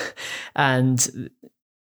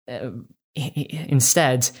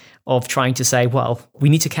 Instead of trying to say, well, we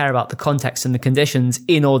need to care about the context and the conditions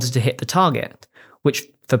in order to hit the target, which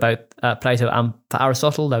for both Plato and for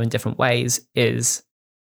Aristotle, though in different ways, is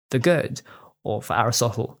the good, or for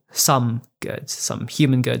Aristotle, some good, some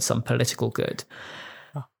human good, some political good.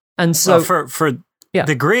 And so, well, for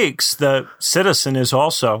the Greeks, the citizen is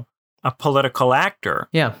also a political actor.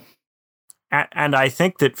 Yeah. And I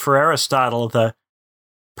think that for Aristotle, the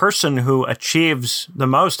person who achieves the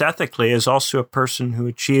most ethically is also a person who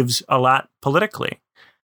achieves a lot politically.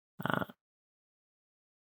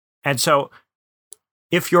 And so,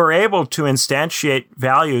 if you're able to instantiate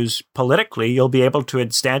values politically, you'll be able to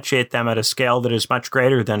instantiate them at a scale that is much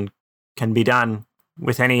greater than can be done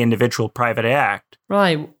with any individual private act.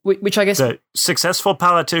 Right, which I guess... The successful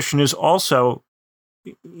politician is also,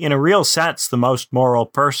 in a real sense, the most moral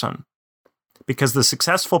person, because the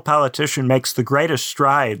successful politician makes the greatest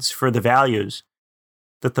strides for the values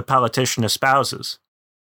that the politician espouses,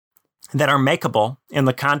 that are makeable in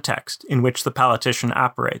the context in which the politician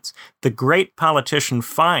operates. The great politician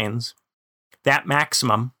finds that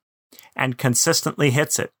maximum and consistently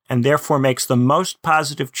hits it, and therefore makes the most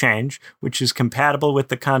positive change, which is compatible with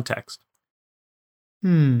the context.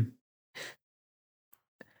 So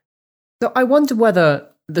I wonder whether,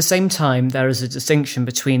 at the same time, there is a distinction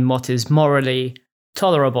between what is morally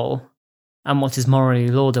tolerable and what is morally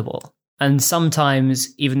laudable. And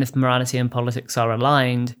sometimes, even if morality and politics are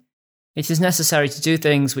aligned, it is necessary to do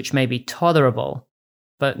things which may be tolerable,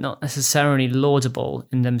 but not necessarily laudable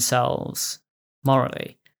in themselves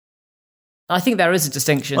morally. I think there is a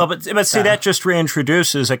distinction. Well, but see, that just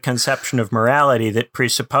reintroduces a conception of morality that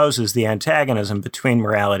presupposes the antagonism between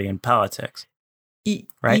morality and politics.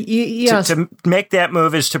 Right? Yes. To make that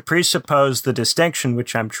move is to presuppose the distinction,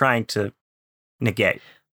 which I'm trying to negate.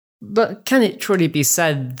 But can it truly be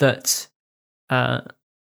said that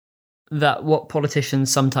that what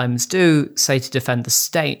politicians sometimes do, say to defend the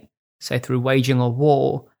state, say through waging a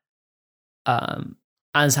war,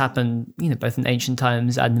 as happened, both in ancient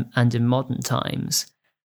times and in modern times,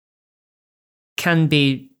 can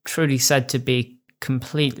be truly said to be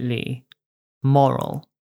completely moral?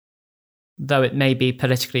 though it may be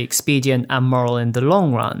politically expedient and moral in the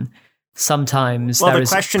long run, sometimes there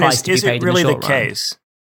is a price to be paid in the short run. Well, the question is it really the case?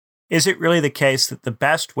 Is it really the case that the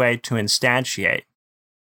best way to instantiate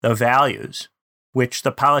the values which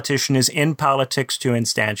the politician is in politics to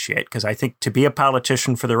instantiate, because I think to be a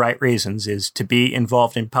politician for the right reasons is to be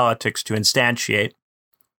involved in politics to instantiate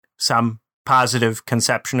some positive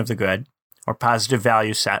conception of the good or positive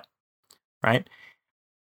value set, right?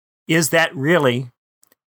 Is that really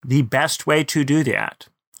the best way to do that,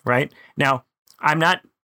 right? Now, I'm not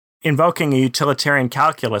invoking a utilitarian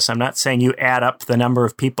calculus. I'm not saying you add up the number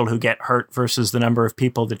of people who get hurt versus the number of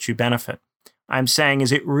people that you benefit. I'm saying,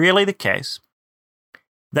 is it really the case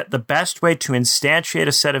that the best way to instantiate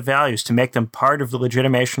a set of values, to make them part of the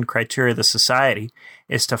legitimation criteria of the society,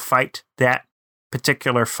 is to fight that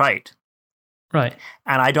particular fight? Right.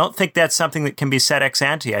 And I don't think that's something that can be said ex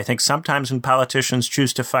ante. I think sometimes when politicians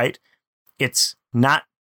choose to fight, it's not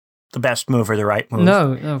the best move or the right move.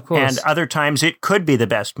 No, of course. And other times it could be the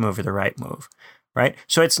best move or the right move, right?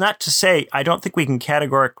 So it's not to say, I don't think we can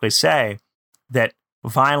categorically say that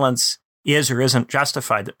violence is or isn't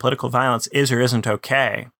justified, that political violence is or isn't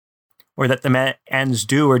okay, or that the ends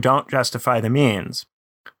do or don't justify the means.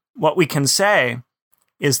 What we can say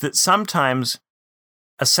is that sometimes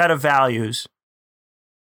a set of values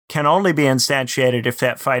can only be instantiated if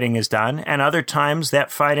that fighting is done, and other times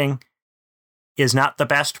that fighting is not the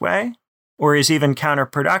best way or is even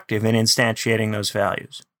counterproductive in instantiating those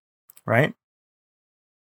values, right?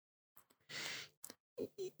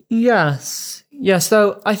 Yes,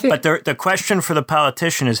 though I think... But the question for the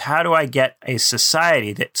politician is, how do I get a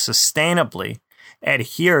society that sustainably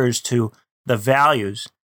adheres to the values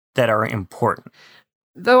that are important?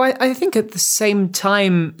 Though I think at the same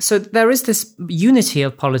time, so there is this unity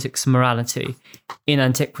of politics and morality in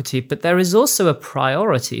antiquity, but there is also a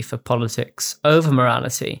priority for politics over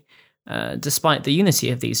morality, despite the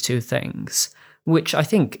unity of these two things, which I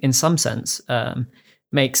think in some sense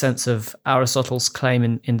makes sense of Aristotle's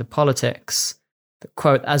claim in the Politics, that,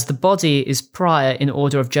 quote, as the body is prior in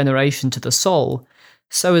order of generation to the soul,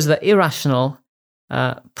 so is the irrational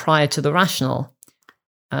prior to the rational.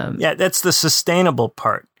 Yeah, that's the sustainable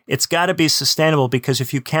part. It's got to be sustainable, because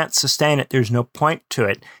if you can't sustain it, there's no point to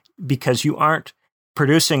it, because you aren't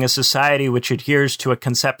producing a society which adheres to a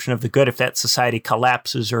conception of the good if that society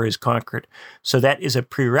collapses or is conquered. So that is a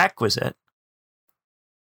prerequisite.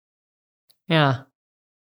 Yeah.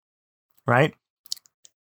 Right?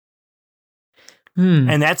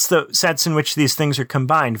 And that's the sense in which these things are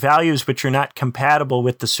combined. Values which are not compatible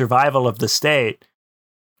with the survival of the state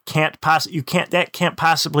can't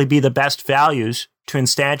possibly be the best values to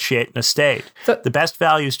instantiate in a state. The best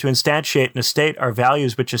values to instantiate in a state are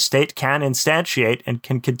values which a state can instantiate and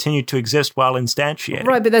can continue to exist while instantiating.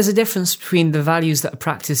 Right, but there's a difference between the values that are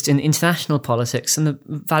practiced in international politics and the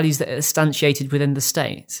values that are instantiated within the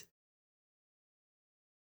state.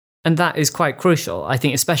 And that is quite crucial, I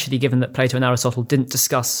think, especially given that Plato and Aristotle didn't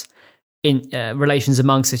discuss in relations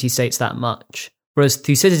among city-states that much, whereas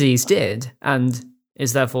Thucydides did, and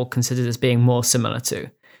is therefore considered as being more similar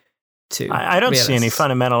to I don't see any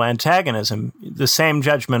fundamental antagonism. The same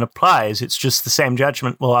judgment applies. It's just the same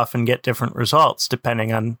judgment will often get different results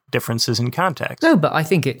depending on differences in context. No, but I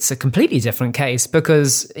think it's a completely different case,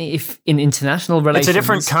 because if in international relations... It's a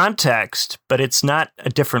different context, but it's not a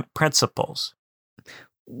different principles.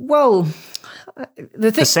 Well,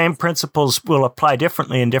 the same principles will apply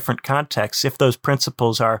differently in different contexts if those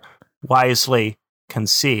principles are wisely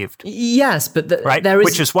conceived. Yes, but right? there is...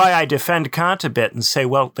 Which is why I defend Kant a bit and say,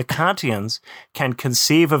 well, the Kantians can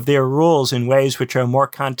conceive of their rules in ways which are more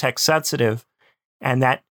context sensitive, and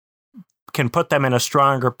that can put them in a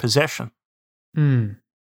stronger position.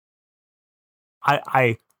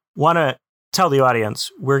 I want to tell the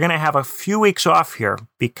audience, we're going to have a few weeks off here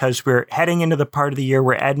because we're heading into the part of the year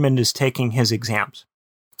where Edmund is taking his exams,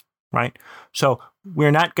 right? So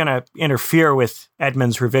we're not going to interfere with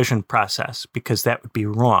Edmund's revision process because that would be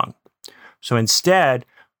wrong. So instead,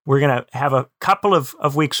 we're going to have a couple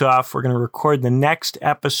of weeks off. We're going to record the next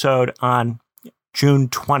episode on June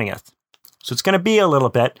 20th. So it's going to be a little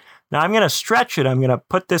bit. Now I'm going to stretch it. I'm going to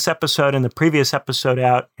put this episode and the previous episode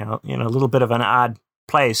out, in a little bit of an odd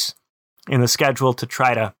place in the schedule to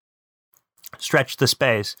try to stretch the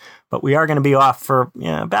space. But we are going to be off for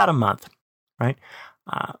about a month, right?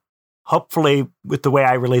 Hopefully, with the way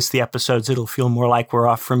I release the episodes, it'll feel more like we're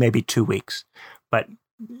off for maybe 2 weeks. But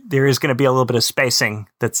there is going to be a little bit of spacing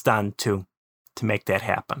that's done to make that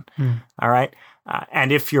happen. All right?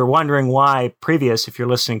 And if you're wondering if you're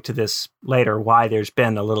listening to this later, why there's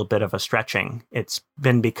been a little bit of a stretching, it's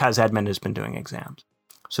been because Edmund has been doing exams.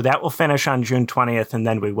 So that will finish on June 20th, and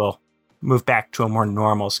then we will move back to a more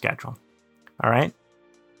normal schedule. All right?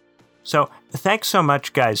 So thanks so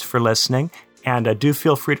much, guys, for listening. And do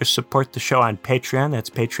feel free to support the show on Patreon. That's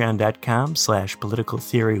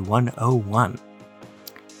patreon.com/politicaltheory101.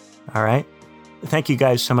 All right? Thank you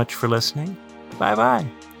guys so much for listening. Bye-bye.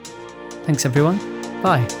 Thanks, everyone.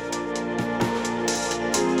 Bye.